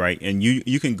this, right? And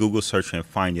you can Google search and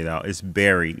find it out. It's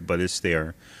buried, but it's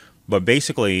there. But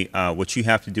basically, what you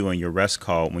have to do in your REST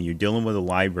call when you're dealing with a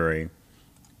library,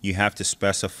 you have to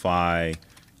specify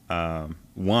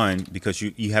one, because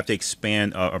you have to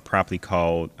expand a property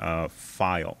called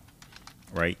file,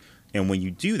 right? And when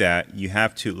you do that, you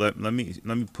have to let me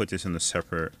put this in a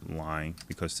separate line,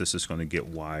 because this is going to get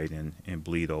wide and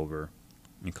bleed over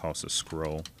and cause a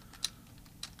scroll,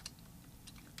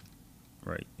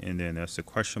 right? And then that's the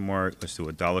question mark. Let's do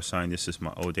a $sign. This is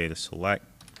my OData select.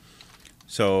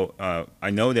 So I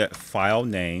know that file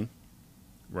name,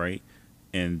 right?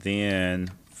 And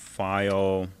then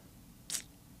file,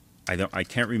 I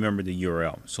can't remember the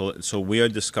URL. So we'll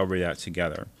discover that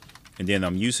together. And then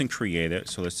I'm using created.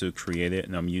 So let's do created,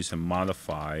 and I'm using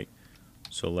modified.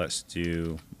 So let's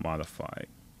do modified.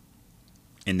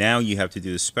 And now you have to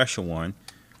do the special one,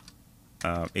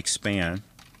 expand.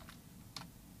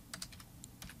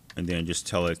 And then just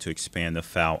tell it to expand the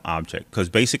file object, because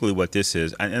basically what this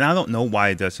is, and I don't know why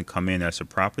it doesn't come in as a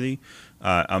property.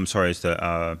 I'm sorry, it's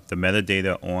the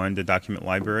metadata on the document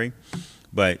library,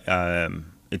 but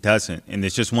it doesn't. And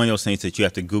it's just one of those things that you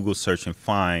have to Google search and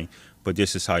find, but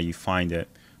this is how you find it.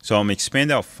 So I'm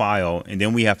expand out file, and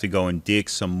then we have to go and dig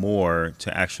some more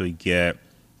to actually get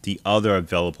the other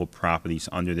available properties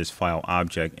under this file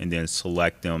object, and then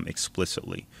select them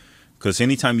explicitly. Because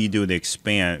anytime you do the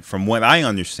expand, from what I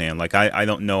understand, like I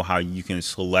don't know how you can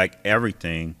select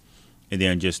everything and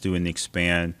then just do an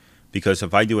expand, because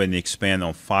if I do an expand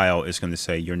on file, it's going to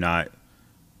say you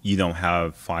don't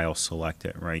have file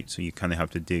selected, right? So you kind of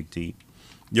have to dig deep.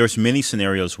 There's many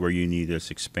scenarios where you need this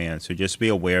expand, so just be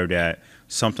aware that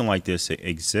something like this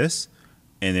exists,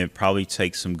 and it probably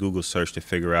takes some Google search to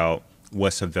figure out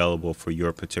what's available for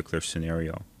your particular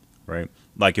scenario, right?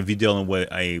 Like if you're dealing with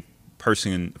a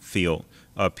person field,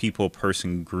 a people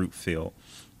person group field,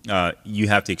 you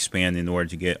have to expand in order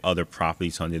to get other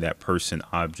properties under that person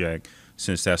object,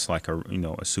 since that's like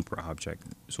a super object,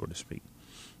 so to speak.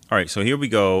 All right, so here we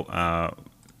go.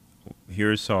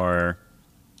 Here's our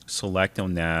select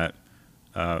on that.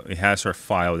 It has our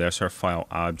file. That's our file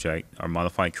object. Our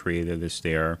modified creative is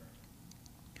there.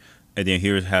 And then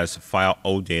here it has file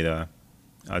OData,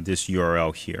 this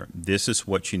URL here. This is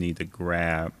what you need to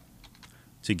grab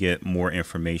to get more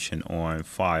information on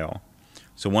file.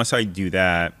 So once I do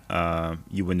that,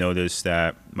 you would notice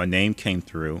that my name came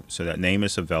through. So that name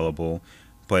is available.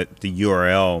 But the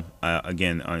URL,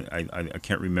 again, I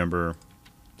can't remember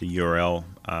the URL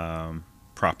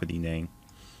property name.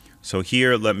 So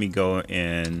here, let me go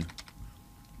and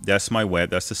that's my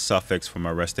web. That's the suffix for my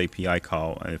REST API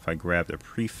call. And if I grab the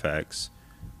prefix,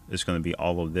 it's going to be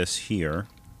all of this here.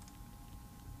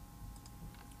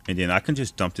 And then I can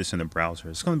just dump this in the browser.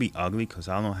 It's going to be ugly because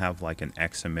I don't have like an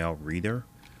XML reader.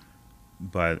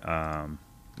 But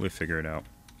we'll figure it out.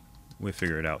 We'll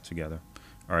figure it out together.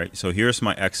 All right, so here's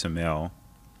my XML.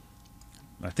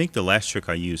 I think the last trick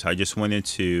I used, I just went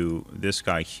into this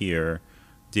guy here,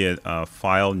 did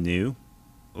file new.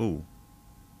 Ooh.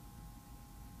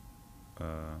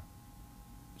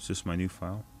 Is this my new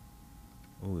file?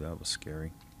 Oh, that was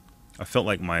scary. I felt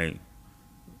like my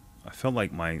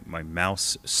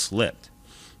mouse slipped.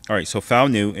 All right, so file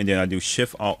new, and then I do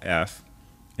Shift Alt F,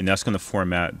 and that's going to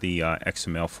format the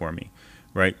XML for me,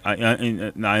 right?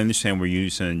 I understand we're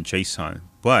using JSON,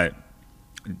 but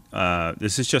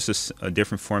this is just a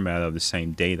different format of the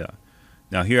same data.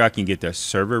 Now here I can get the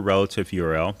server relative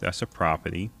URL. That's a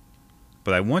property,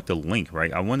 but I want the link,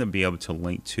 right? I want to be able to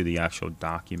link to the actual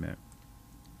document.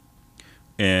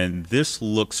 And this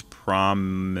looks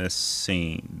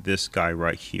promising, this guy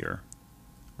right here,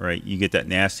 right? You get that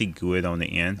nasty GUID on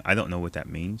the end. I don't know what that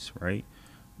means, right?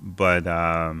 But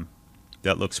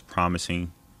that looks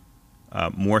promising.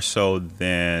 More so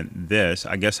than this.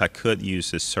 I guess I could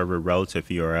use this server relative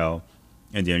URL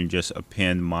and then just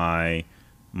append my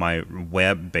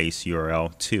web-based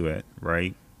URL to it,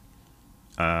 right?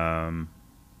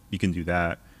 You can do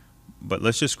that. But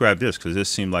let's just grab this because this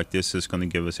seemed like this is going to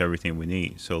give us everything we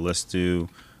need. So let's do,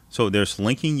 so there's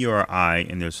linking URI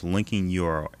and there's linking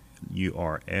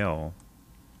URL.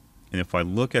 And if I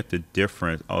look at the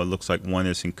difference, oh, it looks like one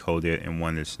is encoded and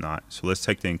one is not. So let's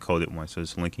take the encoded one. So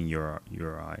it's linking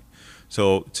URI.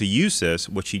 So to use this,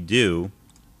 what you do,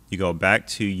 you go back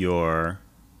to your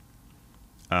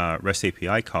REST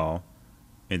API call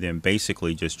and then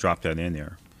basically just drop that in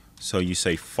there. So you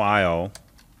say file /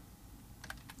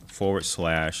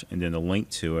 and then a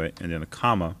link to it and then a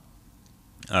comma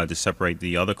to separate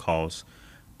the other calls,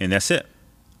 and that's it.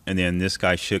 And then this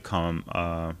guy should come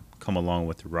along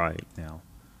with the right now.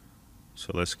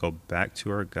 So let's go back to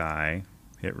our guy,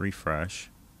 hit refresh.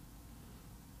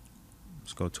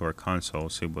 Let's go to our console,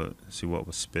 see what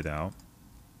was spit out.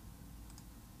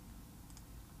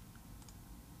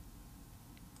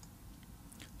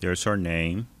 There's our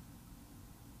name,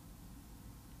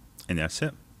 and that's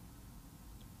it.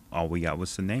 All we got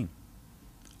was the name.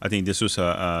 I think this was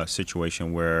a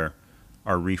situation where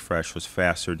our refresh was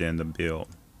faster than the build.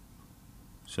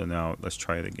 So now let's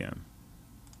try it again.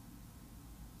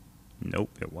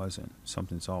 Nope, it wasn't.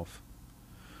 Something's off.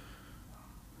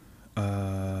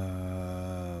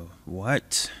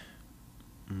 What?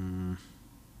 Did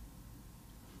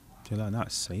I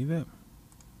not save it?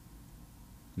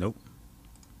 Nope.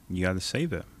 You got to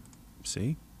save it.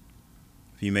 See?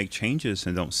 If you make changes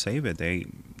and don't save it, they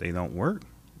don't work.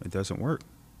 It doesn't work.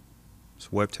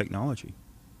 It's web technology.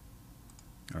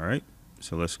 All right.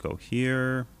 So let's go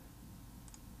here.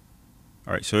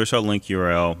 All right, so there's our link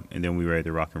URL, and then we're ready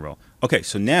to rock and roll. Okay,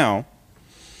 so now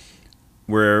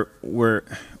we're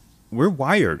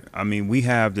wired. I mean, we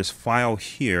have this file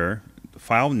here. The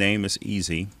file name is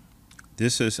easy.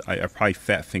 This is, I probably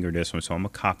fat fingered this one, so I'm gonna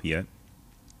copy it.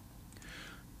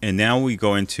 And now we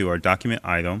go into our document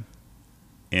item,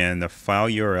 and the file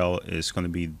URL is going to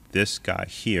be this guy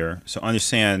here. So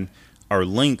understand our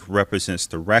link represents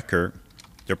the record.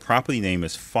 The property name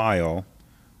is file,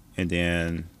 and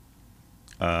then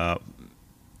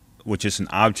which is an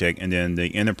object, and then the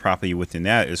inner property within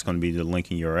that is going to be the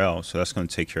linking URL. So that's going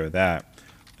to take care of that.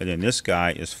 And then this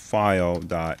guy is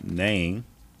file.name,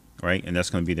 right? And that's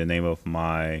going to be the name of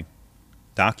my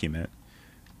document.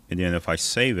 And then if I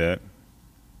save it,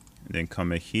 and then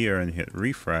come in here and hit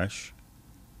refresh,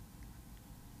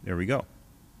 there we go.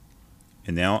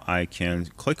 And now I can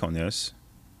click on this,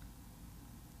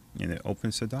 and it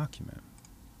opens the document.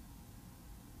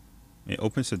 It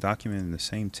opens the document in the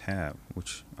same tab,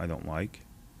 which I don't like.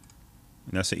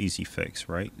 And that's an easy fix,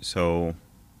 right? So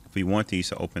if we want these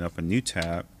to open up a new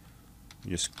tab,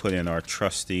 we just put in our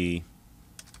trusty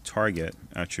target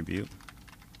attribute,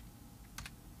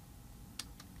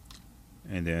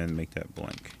 and then make that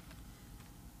blank.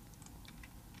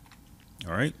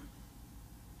 All right.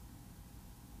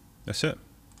 That's it.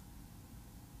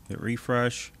 Hit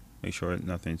refresh, make sure that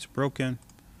nothing's broken,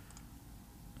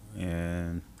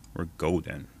 and we're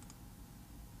golden.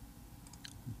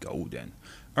 Golden.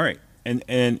 All right.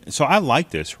 And so I like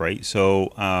this, right?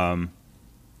 So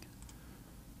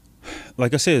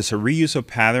like I said, it's a reusable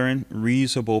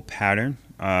pattern.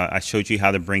 I showed you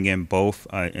how to bring in both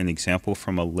an example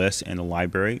from a list and a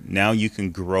library. Now you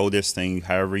can grow this thing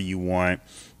however you want.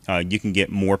 You can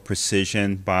get more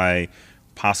precision by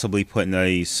possibly putting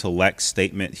a select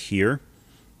statement here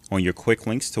on your quick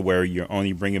links to where you're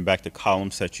only bringing back the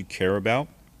columns that you care about.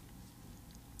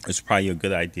 It's probably a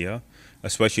good idea,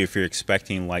 especially if you're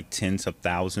expecting like tens of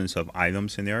thousands of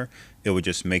items in there. It would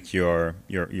just make your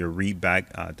read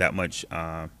back that much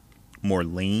more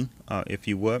lean, if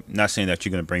you would. Not saying that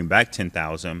you're going to bring back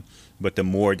 10,000, but the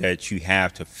more that you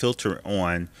have to filter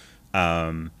on,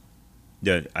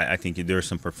 I think there's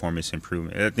some performance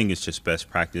improvement. I think it's just best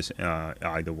practice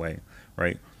either way,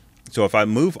 right? So if I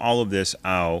move all of this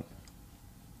out,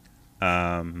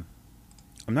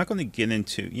 I'm not going to get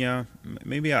into,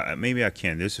 maybe I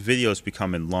can. This video is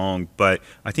becoming long, but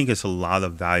I think it's a lot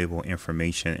of valuable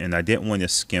information, and I didn't want to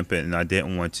skimp it, and I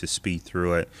didn't want to speed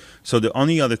through it. So the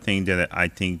only other thing that I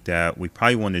think that we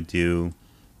probably want to do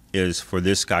is for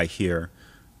this guy here.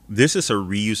 This is a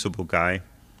reusable guy,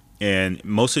 and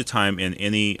most of the time in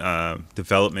any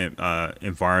development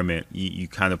environment, you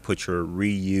kind of put your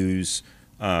reuse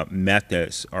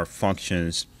methods or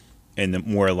functions in the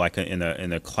more like in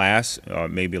a class,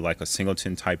 maybe like a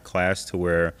singleton type class, to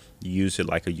where you use it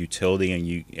like a utility,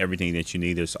 and everything that you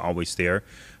need is always there.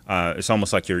 It's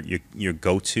almost like your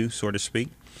go-to, so to speak.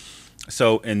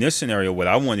 So in this scenario, what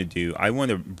I want to do, I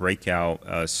want to break out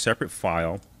a separate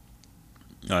file.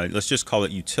 Let's just call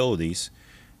it utilities,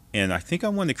 and I think I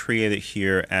want to create it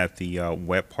here at the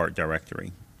web part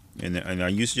directory, and I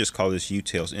usually just call this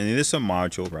utils, and it is a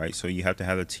module, right? So you have to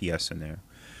have a TS in there.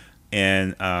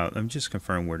 And let me just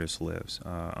confirm where this lives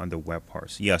under web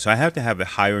parts. Yeah, so I have to have it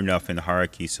higher enough in the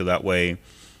hierarchy, so that way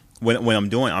when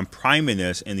I'm priming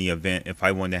this in the event if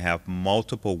I want to have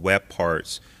multiple web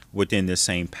parts within the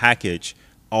same package,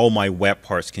 all my web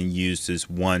parts can use this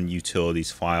one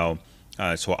utilities file.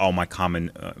 So all my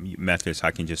common methods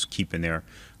I can just keep in there.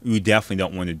 We definitely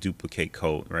don't want to duplicate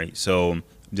code, right? So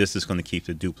this is going to keep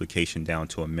the duplication down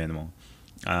to a minimum.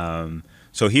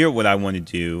 So here what I want to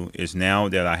do is, now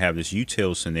that I have this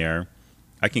utils in there,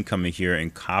 I can come in here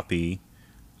and copy,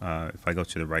 if I go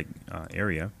to the right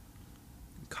area,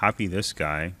 copy this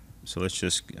guy. So let's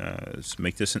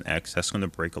make this an X. That's going to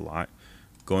break a lot.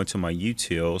 Go into my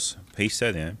utils, paste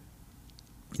that in.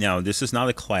 Now this is not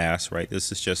a class, right?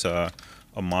 This is just a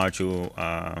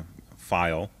module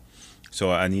file.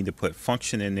 So I need to put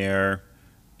function in there,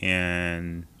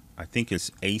 and I think it's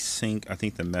async. I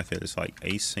think the method is like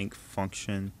async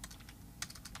function.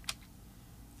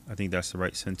 I think that's the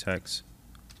right syntax,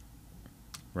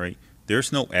 right?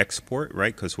 There's no export,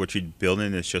 right? Because what you're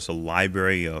building is just a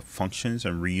library of functions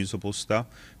and reusable stuff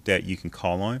that you can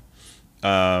call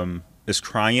on. It's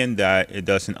crying that it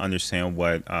doesn't understand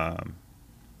what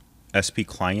SP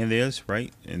client is,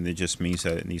 right? And it just means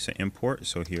that it needs to import.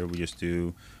 So here we just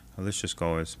do, let's just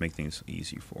go, let's make things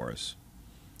easy for us.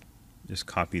 Just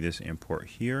copy this import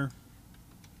here,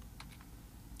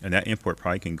 and that import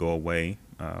probably can go away.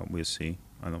 We'll see.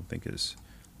 I don't think it's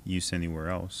used anywhere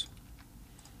else.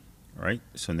 All right,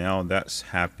 so now that's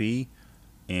happy,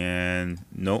 and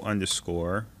no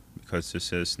underscore, because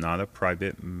this is not a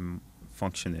private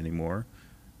function anymore.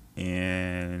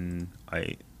 And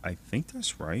I think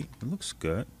that's right. It looks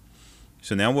good.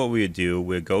 So now what we would do,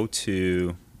 we'll go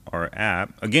to our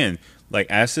app again. Like,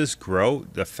 as this grow,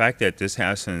 the fact that this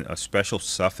has a special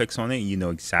suffix on it, you know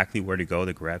exactly where to go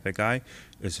to grab that guy,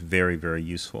 is very, very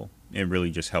useful, and really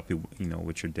just help you,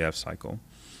 with your dev cycle.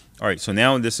 All right, so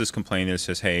now this is complaining. It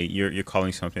says, hey, you're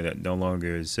calling something that no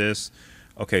longer exists.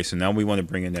 Okay, so now we want to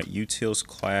bring in that utils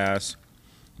class.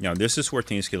 Now this is where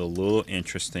things get a little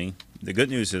interesting. The good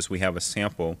news is we have a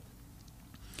sample.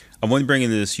 I want to bring in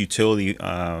this utility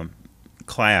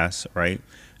class, right,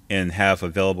 and have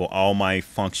available all my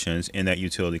functions in that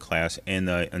utility class in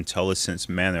the IntelliSense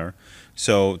manner.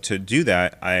 So to do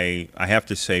that, I have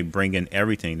to say bring in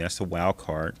everything. That's the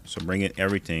wildcard. So bring in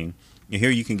everything. And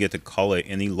here you can get to call it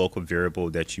any local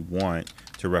variable that you want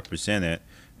to represent it.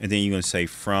 And then you're going to say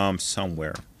from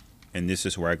somewhere. And this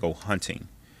is where I go hunting.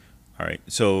 All right,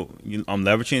 so I'm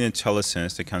leveraging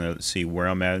IntelliSense to kind of see where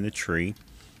I'm at in the tree.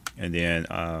 And then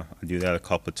I do that a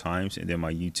couple of times, and then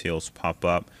my utils pop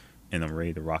up, and I'm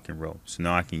ready to rock and roll. So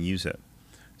now I can use it.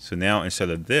 So now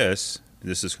instead of this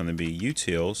is going to be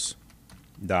utils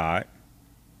dot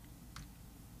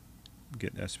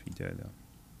get SP data.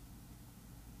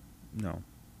 No,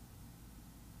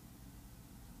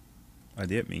 I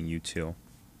did mean util.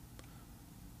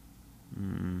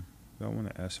 Do I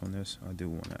want to S on this? I do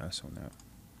want to S on that.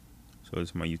 So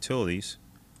it's my utilities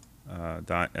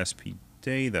dot SP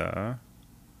data.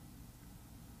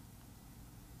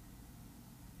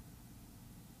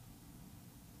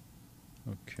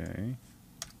 Okay.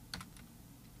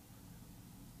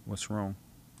 What's wrong?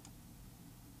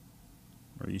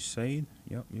 Are you saved?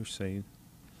 Yep, you're saved.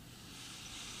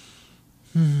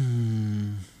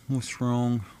 What's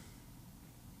wrong?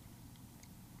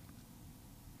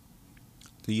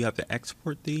 Do you have to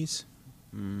export these?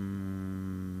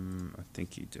 I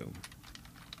think you do.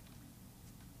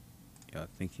 Yeah, I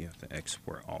think you have to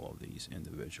export all of these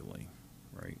individually,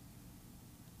 right?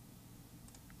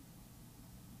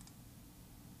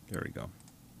 There we go.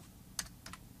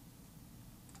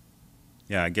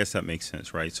 Yeah, I guess that makes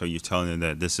sense, right? So you're telling them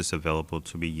that this is available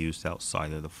to be used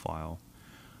outside of the file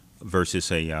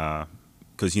versus a,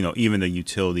 because, you know, even the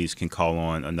utilities can call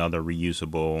on another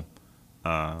reusable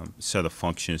set of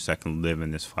functions that can live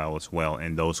in this file as well,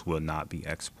 and those will not be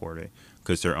exported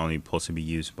because they're only supposed to be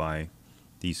used by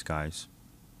these guys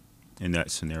in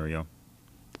that scenario.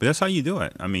 But that's how you do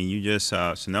it. I mean, you just,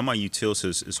 so now my utils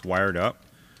is wired up,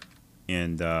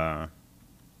 and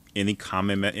any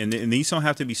comment, and these don't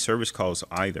have to be service calls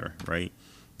either, right?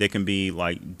 They can be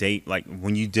like date, like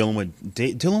when you're dealing with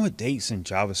dates in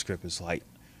JavaScript is like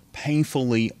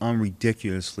painfully,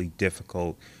 unridiculously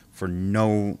difficult for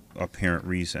no apparent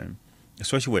reason,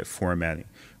 especially with formatting,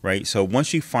 right? So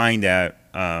once you find that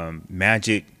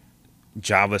magic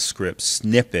JavaScript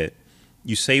snippet,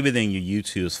 you save it in your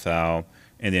utils file,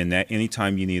 and then that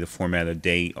anytime you need to format a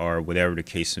date or whatever the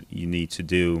case you need to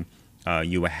do,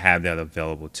 you will have that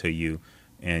available to you,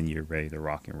 and you're ready to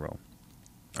rock and roll.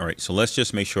 All right, so let's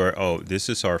just make sure, oh, this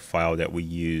is our file that we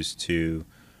use to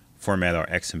format our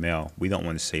XML. We don't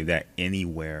want to save that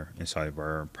anywhere inside of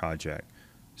our project.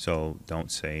 So don't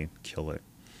save, kill it.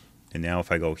 And now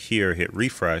if I go here, hit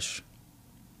refresh,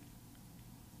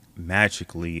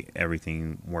 magically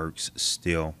everything works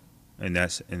still. And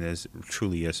this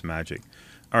truly is magic.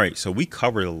 All right, so we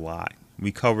covered a lot.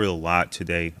 We covered a lot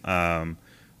today.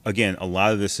 Again, a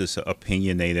lot of this is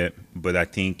opinionated, but I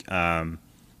think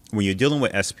when you're dealing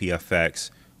with SPFx,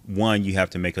 one, you have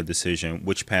to make a decision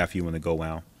which path you want to go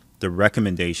out. The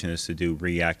recommendation is to do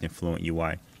React and Fluent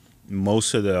UI.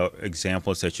 Most of the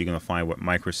examples that you're going to find with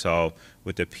Microsoft,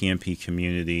 with the PNP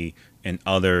community, and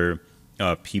other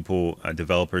people,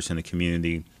 developers in the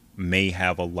community, may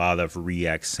have a lot of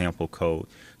React sample code.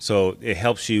 So it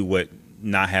helps you with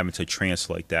not having to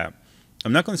translate that.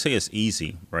 I'm not going to say it's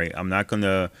easy, right? I'm not going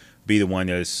to be the one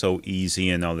that is so easy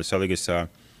and all this other good stuff.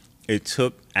 It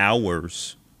took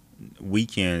hours,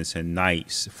 weekends, and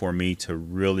nights for me to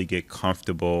really get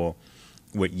comfortable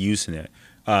with using it.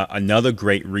 Another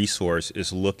great resource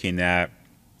is looking at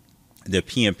the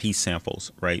PNP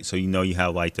samples, right? So you know you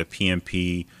have like the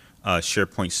PNP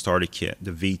SharePoint Starter Kit,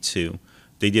 the V2.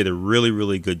 They did a really,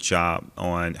 really good job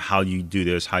on how you do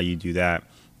this, how you do that,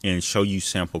 and show you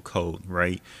sample code,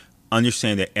 right?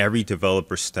 Understand that every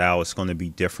developer style is going to be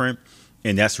different,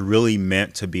 and that's really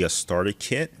meant to be a starter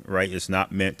kit, right? It's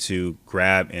not meant to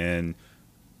grab and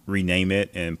rename it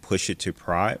and push it to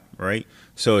prod, right?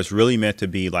 So it's really meant to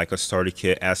be like a starter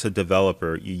kit. As a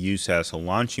developer, you use it as a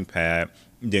launching pad,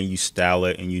 then you style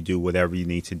it and you do whatever you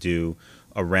need to do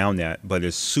around that. But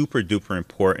it's super duper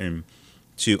important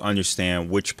to understand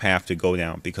which path to go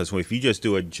down, because if you just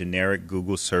do a generic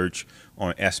Google search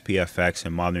on SPFx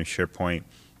and modern SharePoint,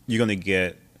 you're going to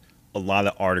get a lot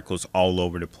of articles all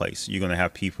over the place. You're going to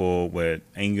have people with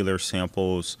Angular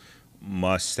samples,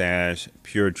 Mustache,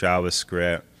 pure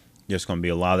JavaScript. There's going to be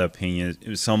a lot of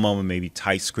opinions. Some of them may be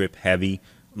TypeScript heavy,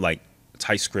 like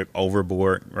TypeScript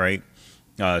overboard, right?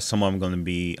 Some of them going to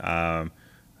be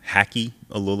hacky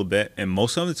a little bit. And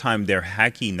most of the time they're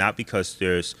hacky not because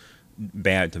there's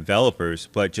bad developers,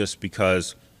 but just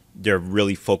because they're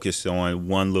really focused on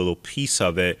one little piece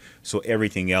of it. So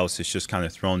everything else is just kind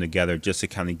of thrown together just to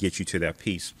kind of get you to that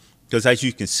piece. Because as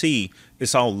you can see,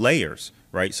 it's all layers,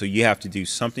 right? So you have to do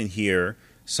something here,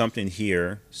 something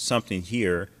here, something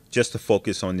here, just to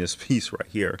focus on this piece right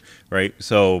here, right?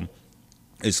 So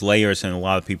it's layers, and a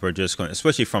lot of people are just going,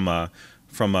 especially from a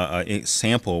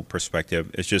sample perspective,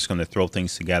 it's just going to throw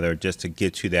things together just to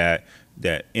get to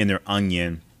that inner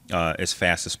onion as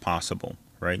fast as possible,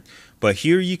 right? But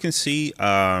here you can see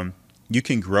you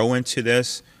can grow into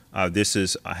this. This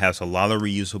has a lot of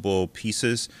reusable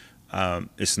pieces.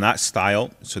 It's not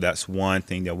styled, so that's one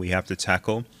thing that we have to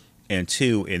tackle. And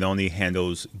two, it only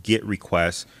handles GET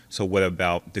requests. So what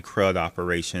about the CRUD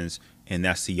operations? And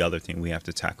that's the other thing we have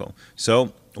to tackle.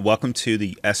 So welcome to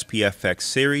the SPFx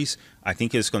series. I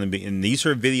think it's going to be, and these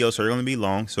videos are going to be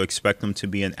long, so expect them to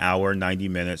be an hour, 90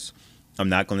 minutes. I'm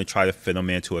not going to try to fit them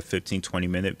into a 15,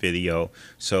 20-minute video.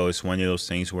 So it's one of those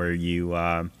things where you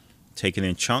take it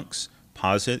in chunks,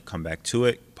 pause it, come back to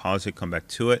it, pause it, come back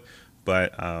to it.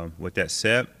 But with that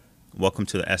said, welcome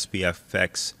to the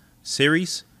SPFx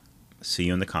series. See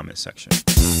you in the comment section.